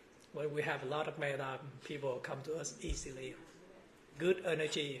good. When we have a lot of metta, people come to us easily. Good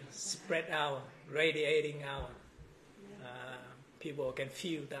energy spread out, radiating out. People can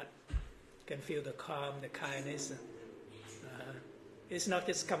feel that, can feel the calm, the kindness. It's not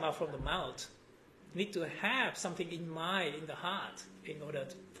just come out from the mouth. You need to have something in mind, in the heart, in order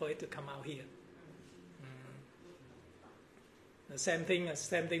for it to come out here. The same thing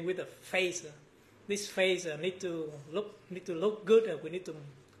with the face. This face need to look good. We need to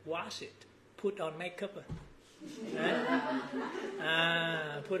wash it, put on makeup.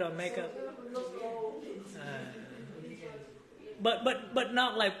 Put on makeup. But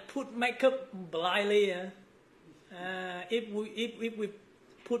not like put makeup blindly. If we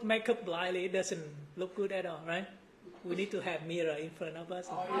put makeup blindly, it doesn't look good at all, right? We need to have mirror in front of us.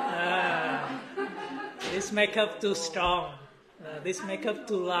 This makeup too strong. This makeup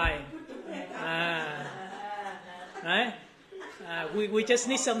too light. Right? We just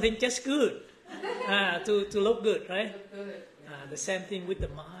need something just good to look good, right? The same thing with the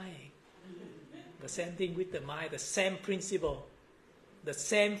mind. The same thing with the mind. The same principle. The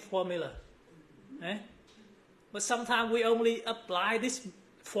same formula. Right? But sometimes we only apply this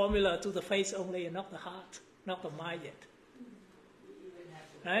formula to the face only, and not the heart, not the mind yet.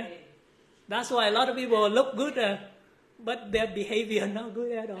 Right? That's why a lot of people look good, but their behavior not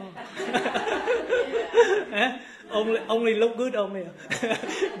good at all. Only look good only.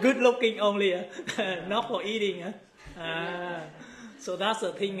 Good looking only, not for eating. So that's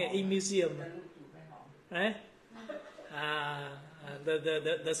the thing in museum. Right?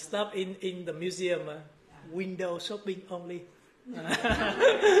 The stuff in the museum, window shopping only.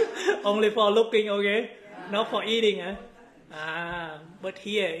 Only for looking, okay? Not for eating. But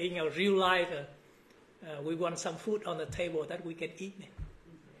here in our real life, we want some food on the table that we can eat.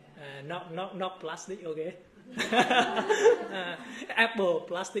 Not plastic, okay? apple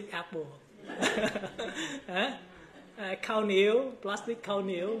plastic apple ข้าวเหนียว plastic ข้าวเห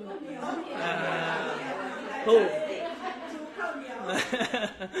นียว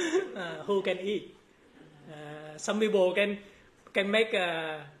who can eat some people can make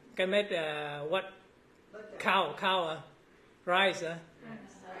what cow rice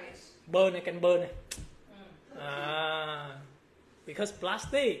burn can burn because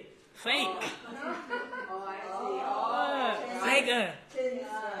plastic fake fake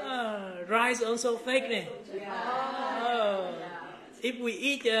rice also fake if we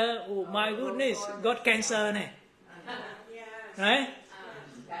eat oh my goodness got cancer right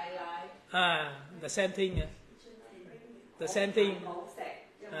the same thing the same thing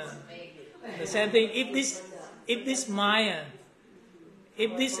if this mind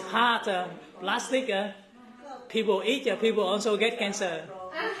if this heart plastic people eat people also get cancer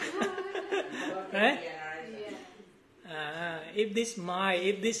right if this mind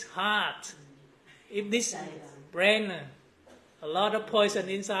if this heart if this brain a lot of poison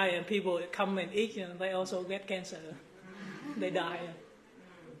inside and people come and eat they also get cancer they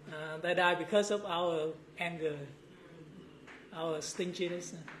die because of our anger our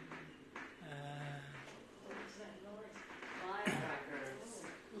stinginess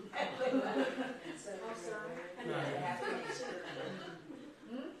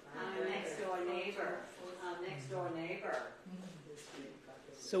next door neighbor.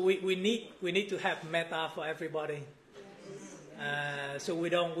 So we need to have metta for everybody. So we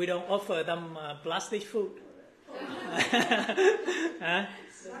don't offer them plastic food.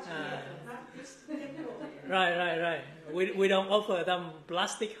 Right. We don't offer them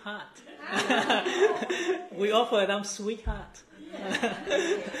plastic heart. We offer them sweet heart.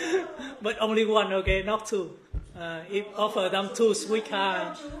 But only one, okay, not two. If offer them two sweet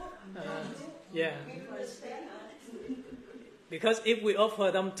heart, yeah. Because if we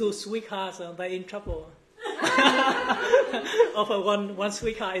offer them two sweet hearts, they're in trouble. Offer one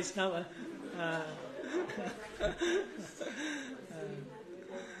sweet heart is now.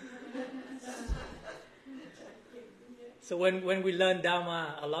 So when we learn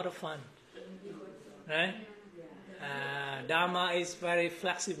Dharma, a lot of fun, right? Dharma is very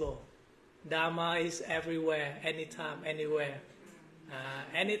flexible. Dharma is everywhere, anytime, anywhere.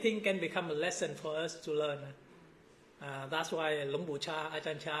 Anything can become a lesson for us to learn. That's why Lung Bu Cha,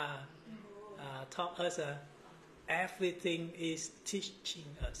 Ajahn Chah taught us everything is teaching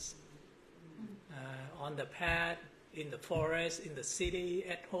us. On the path, in the forest, in the city,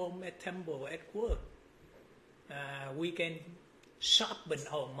 at home, at temple, at work. We can sharpen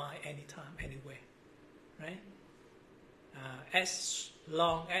our mind anytime, anywhere. Right? As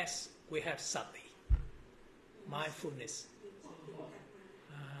long as we have sati, mindfulness.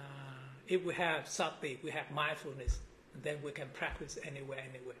 If we have sati, we have mindfulness, then we can practice anywhere,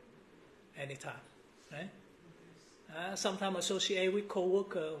 anytime. Right? Sometimes associate with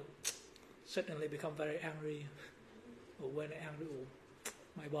co-worker, suddenly become very angry. When angry,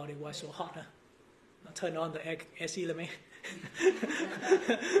 my body was so hot. Turn on the AC let me.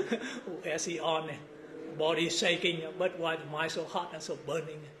 AC on, body shaking, but why the mind so hot and so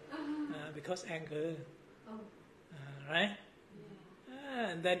burning? Because anger, right?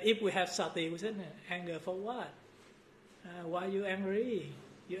 And then if we have sati, we said, anger for what? Why are you angry?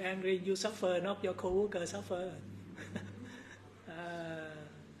 You angry, you suffer, not your co-worker suffer.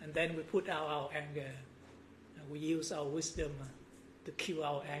 And then we put out our anger. We use our wisdom to kill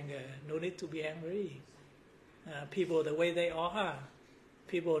our anger. No need to be angry. People the way they are.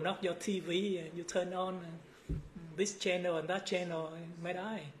 People knock your TV, you turn on this channel and that channel, may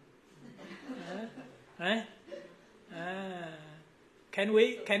die. Right? Can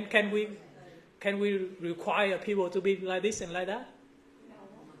we require people to be like this and like that?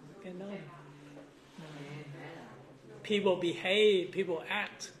 No. People behave, people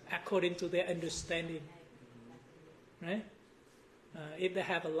act according to their understanding. Right? If they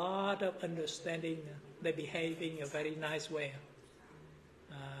have a lot of understanding, they behave in a very nice way.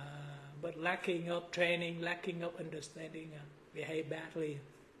 But lacking of training, lacking of understanding, behave badly.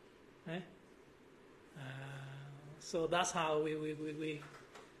 Right? So that's how we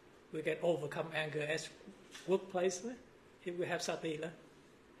can overcome anger as workplace. Right? If we have sati,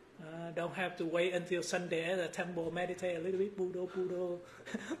 don't have to wait until Sunday at the temple, meditate a little bit, Buddha,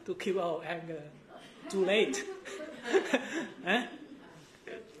 to kill our anger. Too late.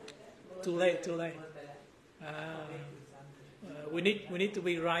 Too late. We need to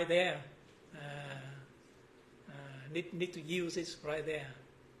be right there. Need to use it right there.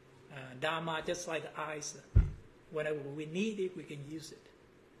 Dharma just like the eyes. Whenever we need it, we can use it.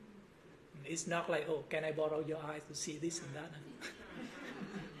 It's not like, oh, can I borrow your eyes to see this and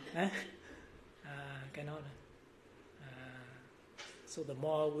that? Cannot. So the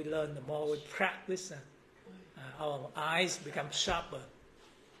more we learn, the more we practice, our eyes become sharper,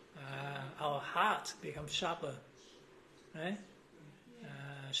 our heart becomes sharper, right?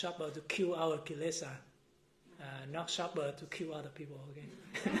 Sharper to kill our kilesa, not sharper to kill other people, okay?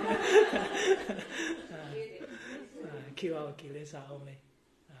 Kill our kilesa only.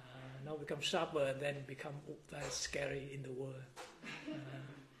 Now become sharper and then become very scary in the world.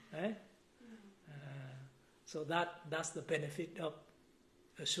 Right? So that's the benefit of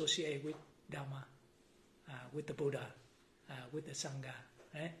associate with Dhamma, with the Buddha, with the Sangha.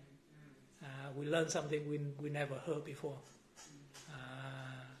 Right? We learn something we never heard before.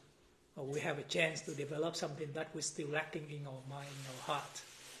 Or we have a chance to develop something that we're still lacking in our mind, in our heart.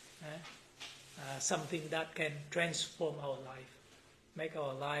 Something that can transform our life, make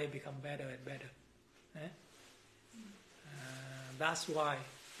our life become better and better. That's why,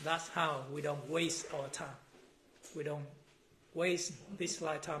 that's how we don't waste our time. We don't waste this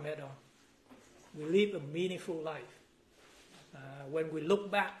lifetime at all. We live a meaningful life. When we look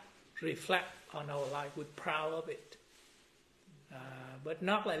back, reflect on our life, we're proud of it. But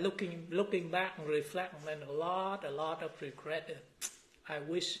not like looking back and reflect and then a lot of regret. I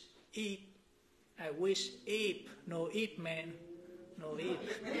wish eat. No eat, man. No eat.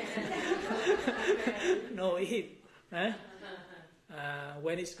 No eat.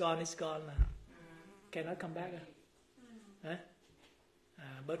 When it's gone, it's gone. Cannot come back.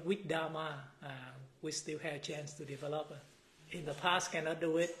 But with Dharma, we still have a chance to develop. In the past, cannot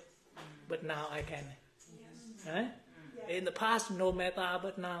do it, but now I can. In the past, no metta,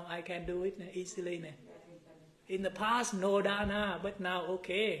 but now I can do it easily. In the past, no dana, but now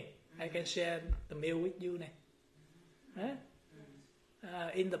okay, I can share the meal with you.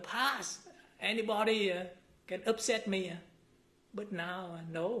 In the past, anybody can upset me, but now,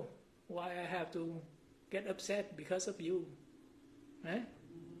 no. Why I have to get upset because of you?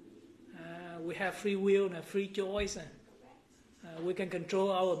 We have free will, free choice. We can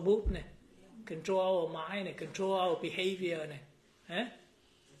control our mood, control our mind, control our behavior.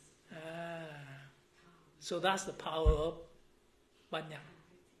 So that's the power of Panya.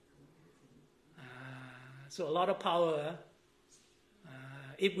 So a lot of power,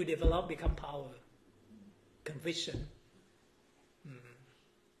 if we develop, become power, conviction.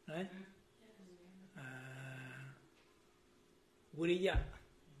 Right? Viriya,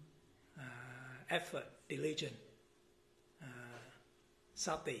 effort, diligence,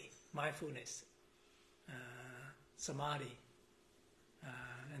 sati, mindfulness, samadhi,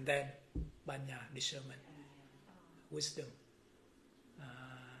 and then panya, discernment, wisdom.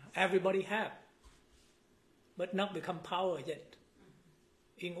 Everybody have, but not become power yet.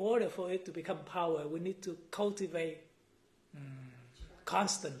 In order for it to become power, we need to cultivate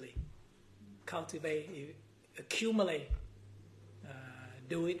constantly, accumulate,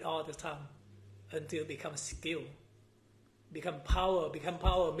 do it all the time until it becomes skill. Become power,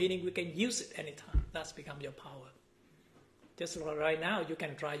 meaning we can use it anytime. That's become your power. Just right now, you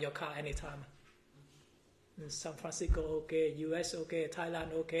can drive your car anytime. In San Francisco, okay. US, okay.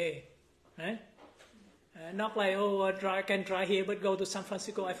 Thailand, okay. Right? Not like, oh, I can drive here, but go to San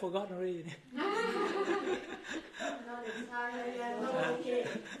Francisco, I forgot already.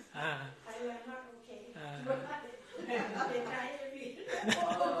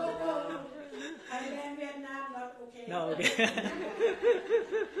 No, okay.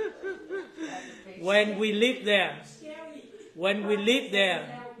 When we live there,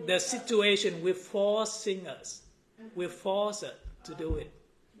 the situation will force us to do it.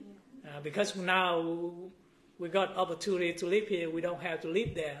 Because now we got opportunity to live here, we don't have to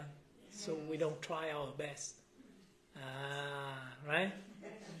live there, so we don't try our best, right?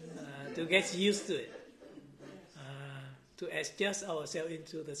 To get used to it, to adjust ourselves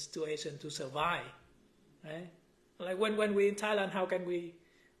into the situation to survive, right? Like when we're in Thailand, how can we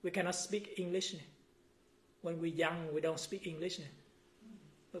cannot speak English? When we're young, we don't speak English.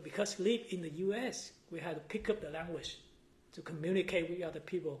 But because we live in the US, we have to pick up the language to communicate with other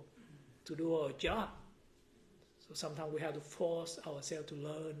people, to do our job. So sometimes we have to force ourselves to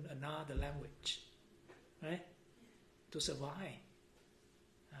learn another language, right? To survive.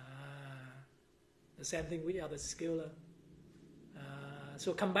 The same thing with other skill.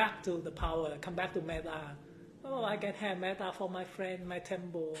 So come back to the power, come back to metta. Oh, I can have metta for my friend, my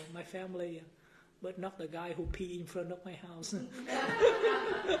temple, my family, but not the guy who pee in front of my house.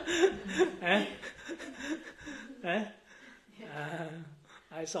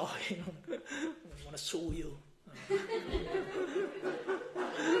 I saw him. I want to sue you.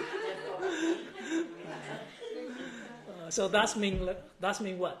 So that's mean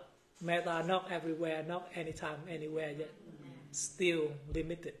what? Metta not everywhere, not anytime, anywhere yet. Still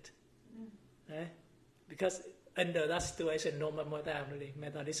limited. Because under that situation, no more metta already.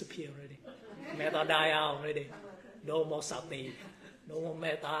 Metta disappear already. Metta die out already. No more sati. No more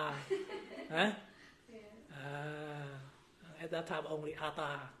metta. At that time, only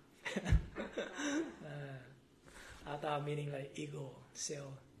atta. Atta meaning like ego,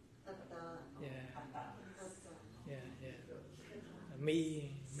 self. Yeah.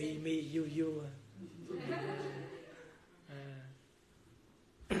 Me, you.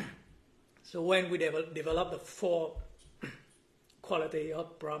 So when we develop the four quality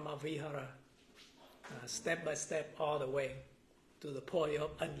of Brahma Vihara, step by step all the way to the point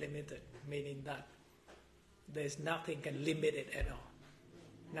of unlimited, meaning that there's nothing can limit it at all.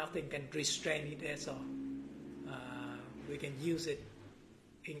 Nothing can restrain it at all. We can use it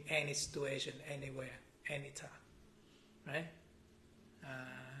in any situation, anywhere, anytime. Right?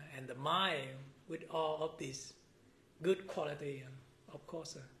 And the mind, with all of these good quality, of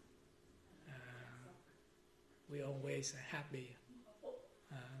course, we always happy.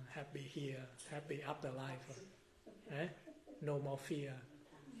 Happy here, happy after life. Right? No more fear.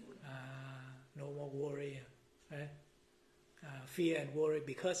 No more worry. Right? Fear and worry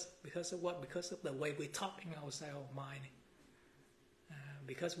because of what? Because of the way we talk in ourselves, mind.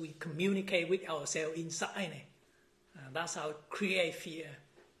 Because we communicate with ourselves inside. That's how create fear.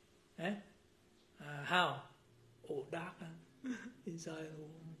 How? Oh, dark. Inside,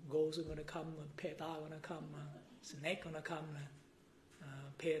 ghosts are gonna come, Peta gonna come, snake gonna come.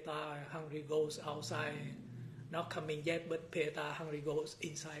 Peta, hungry ghosts outside, not coming yet, but Peta, hungry ghosts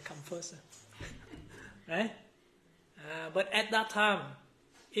inside come first. Right? But at that time,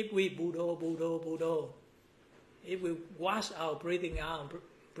 if we Buddha, if we watch our breathing out,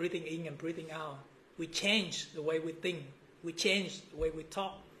 breathing in and breathing out, we change the way we think, we change the way we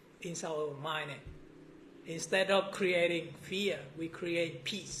talk inside our mind. Instead of creating fear, we create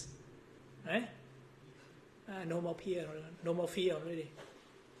peace. Right? No more fear already.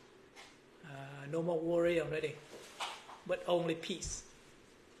 No more worry already. But only peace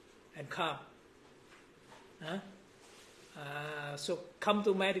and calm. So come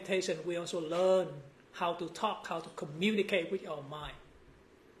to meditation, we also learn how to talk, how to communicate with our mind.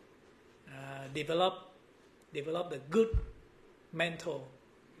 Develop the good mental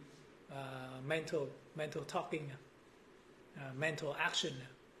talking, mental action.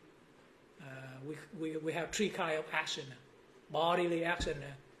 We have three kinds of action. Bodily action,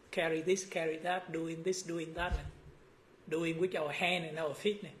 carry this, carry that, doing this, doing that, doing with our hand and our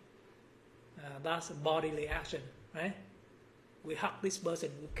feet. That's bodily action, right? We hug this person,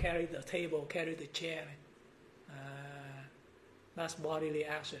 we carry the table, carry the chair. That's bodily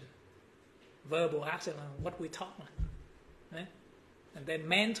action. Verbal action, what we talk. Right? And then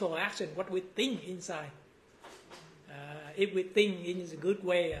mental action, what we think inside. If we think in a good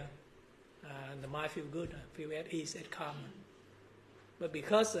way, the mind feel good, feel at ease, at calm. But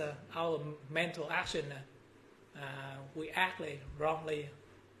because our mental action, we act like wrongly,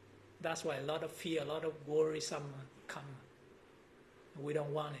 that's why a lot of fear, a lot of worrisome come. We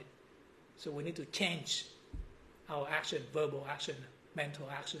don't want it. So we need to change our action, verbal action, mental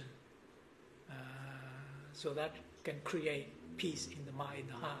action, so that can create peace in the mind, in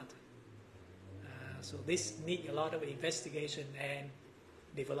the heart. So this needs a lot of investigation and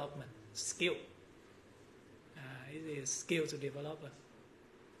development, skill. It is skill to develop.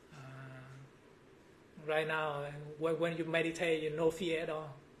 Right now, when you meditate, you no fear at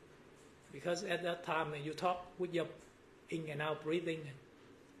all. Because at that time, you talk with your in and out breathing.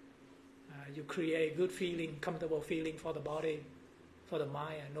 You create good feeling, comfortable feeling for the body, for the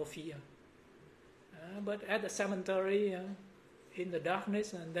mind, no fear. But at the cemetery, in the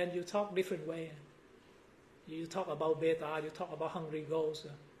darkness, and then you talk different way. You talk about beta, you talk about hungry ghosts,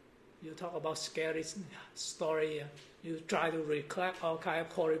 you talk about scary story. You try to recollect all kind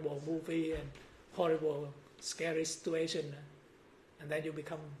of horrible movie and horrible, scary situation, and then you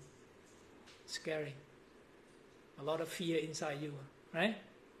become scary. A lot of fear inside you, right?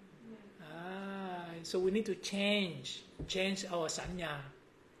 So we need to change our sanya,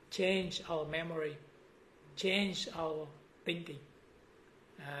 change our memory, change our thinking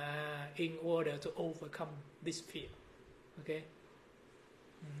in order to overcome this fear. Okay?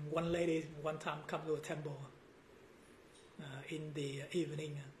 One lady one time come to a temple in the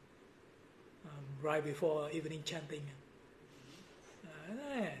evening, right before evening chanting.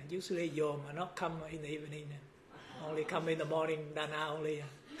 Usually Yom not come in the evening, only come in the morning, dana only,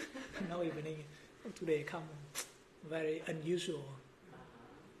 no evening. Today come very unusual.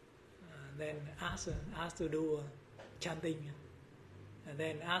 then ask to do chanting, and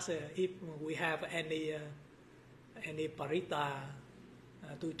then ask if we have any parita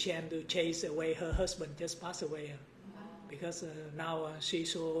to chant to chase away her husband just passed away, because now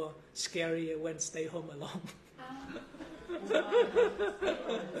she's so scary when stay home alone.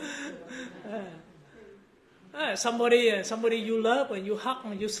 Somebody you love and you hug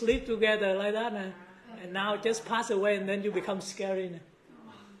and you sleep together like that, and now just pass away and then you become scary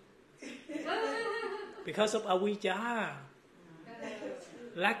because of avijja,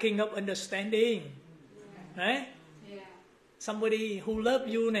 lacking of understanding, right? Somebody who love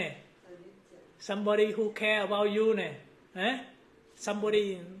you, somebody who care about you,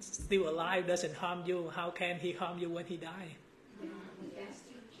 somebody still alive doesn't harm you. How can he harm you when he die?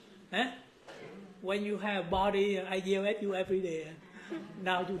 When you have body, I yell at you every day.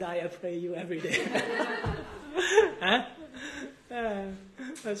 Now you die, I pray you every day.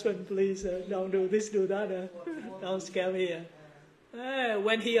 Husband, please don't do this, do that. Don't scare me.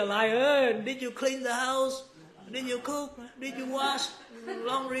 When he alive, did you clean the house? Did you cook? Did you wash?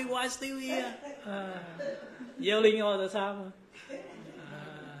 Laundry was still here. Yelling all the time.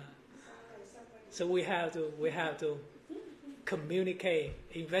 So we have to communicate,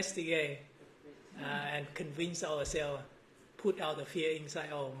 investigate, and convince ourselves, put out the fear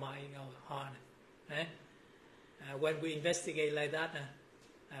inside our mind, our heart. When we investigate like that,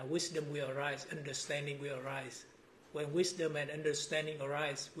 wisdom will arise, understanding will arise. When wisdom and understanding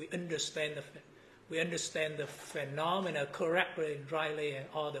arise, we understand the phenomena correctly and rightly, and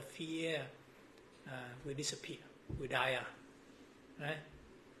all the fear will disappear, will die out. Right?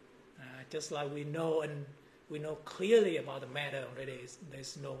 Just like we know clearly about the matter already.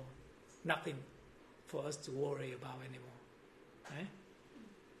 There's nothing for us to worry about anymore. Right?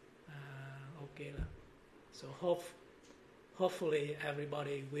 Okay. So hopefully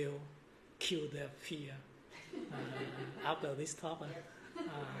everybody will kill their fear after this talk.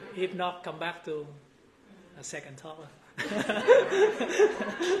 If not, come back to a second talk.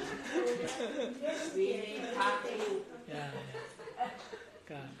 Yeah.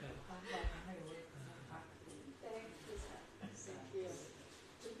 Good.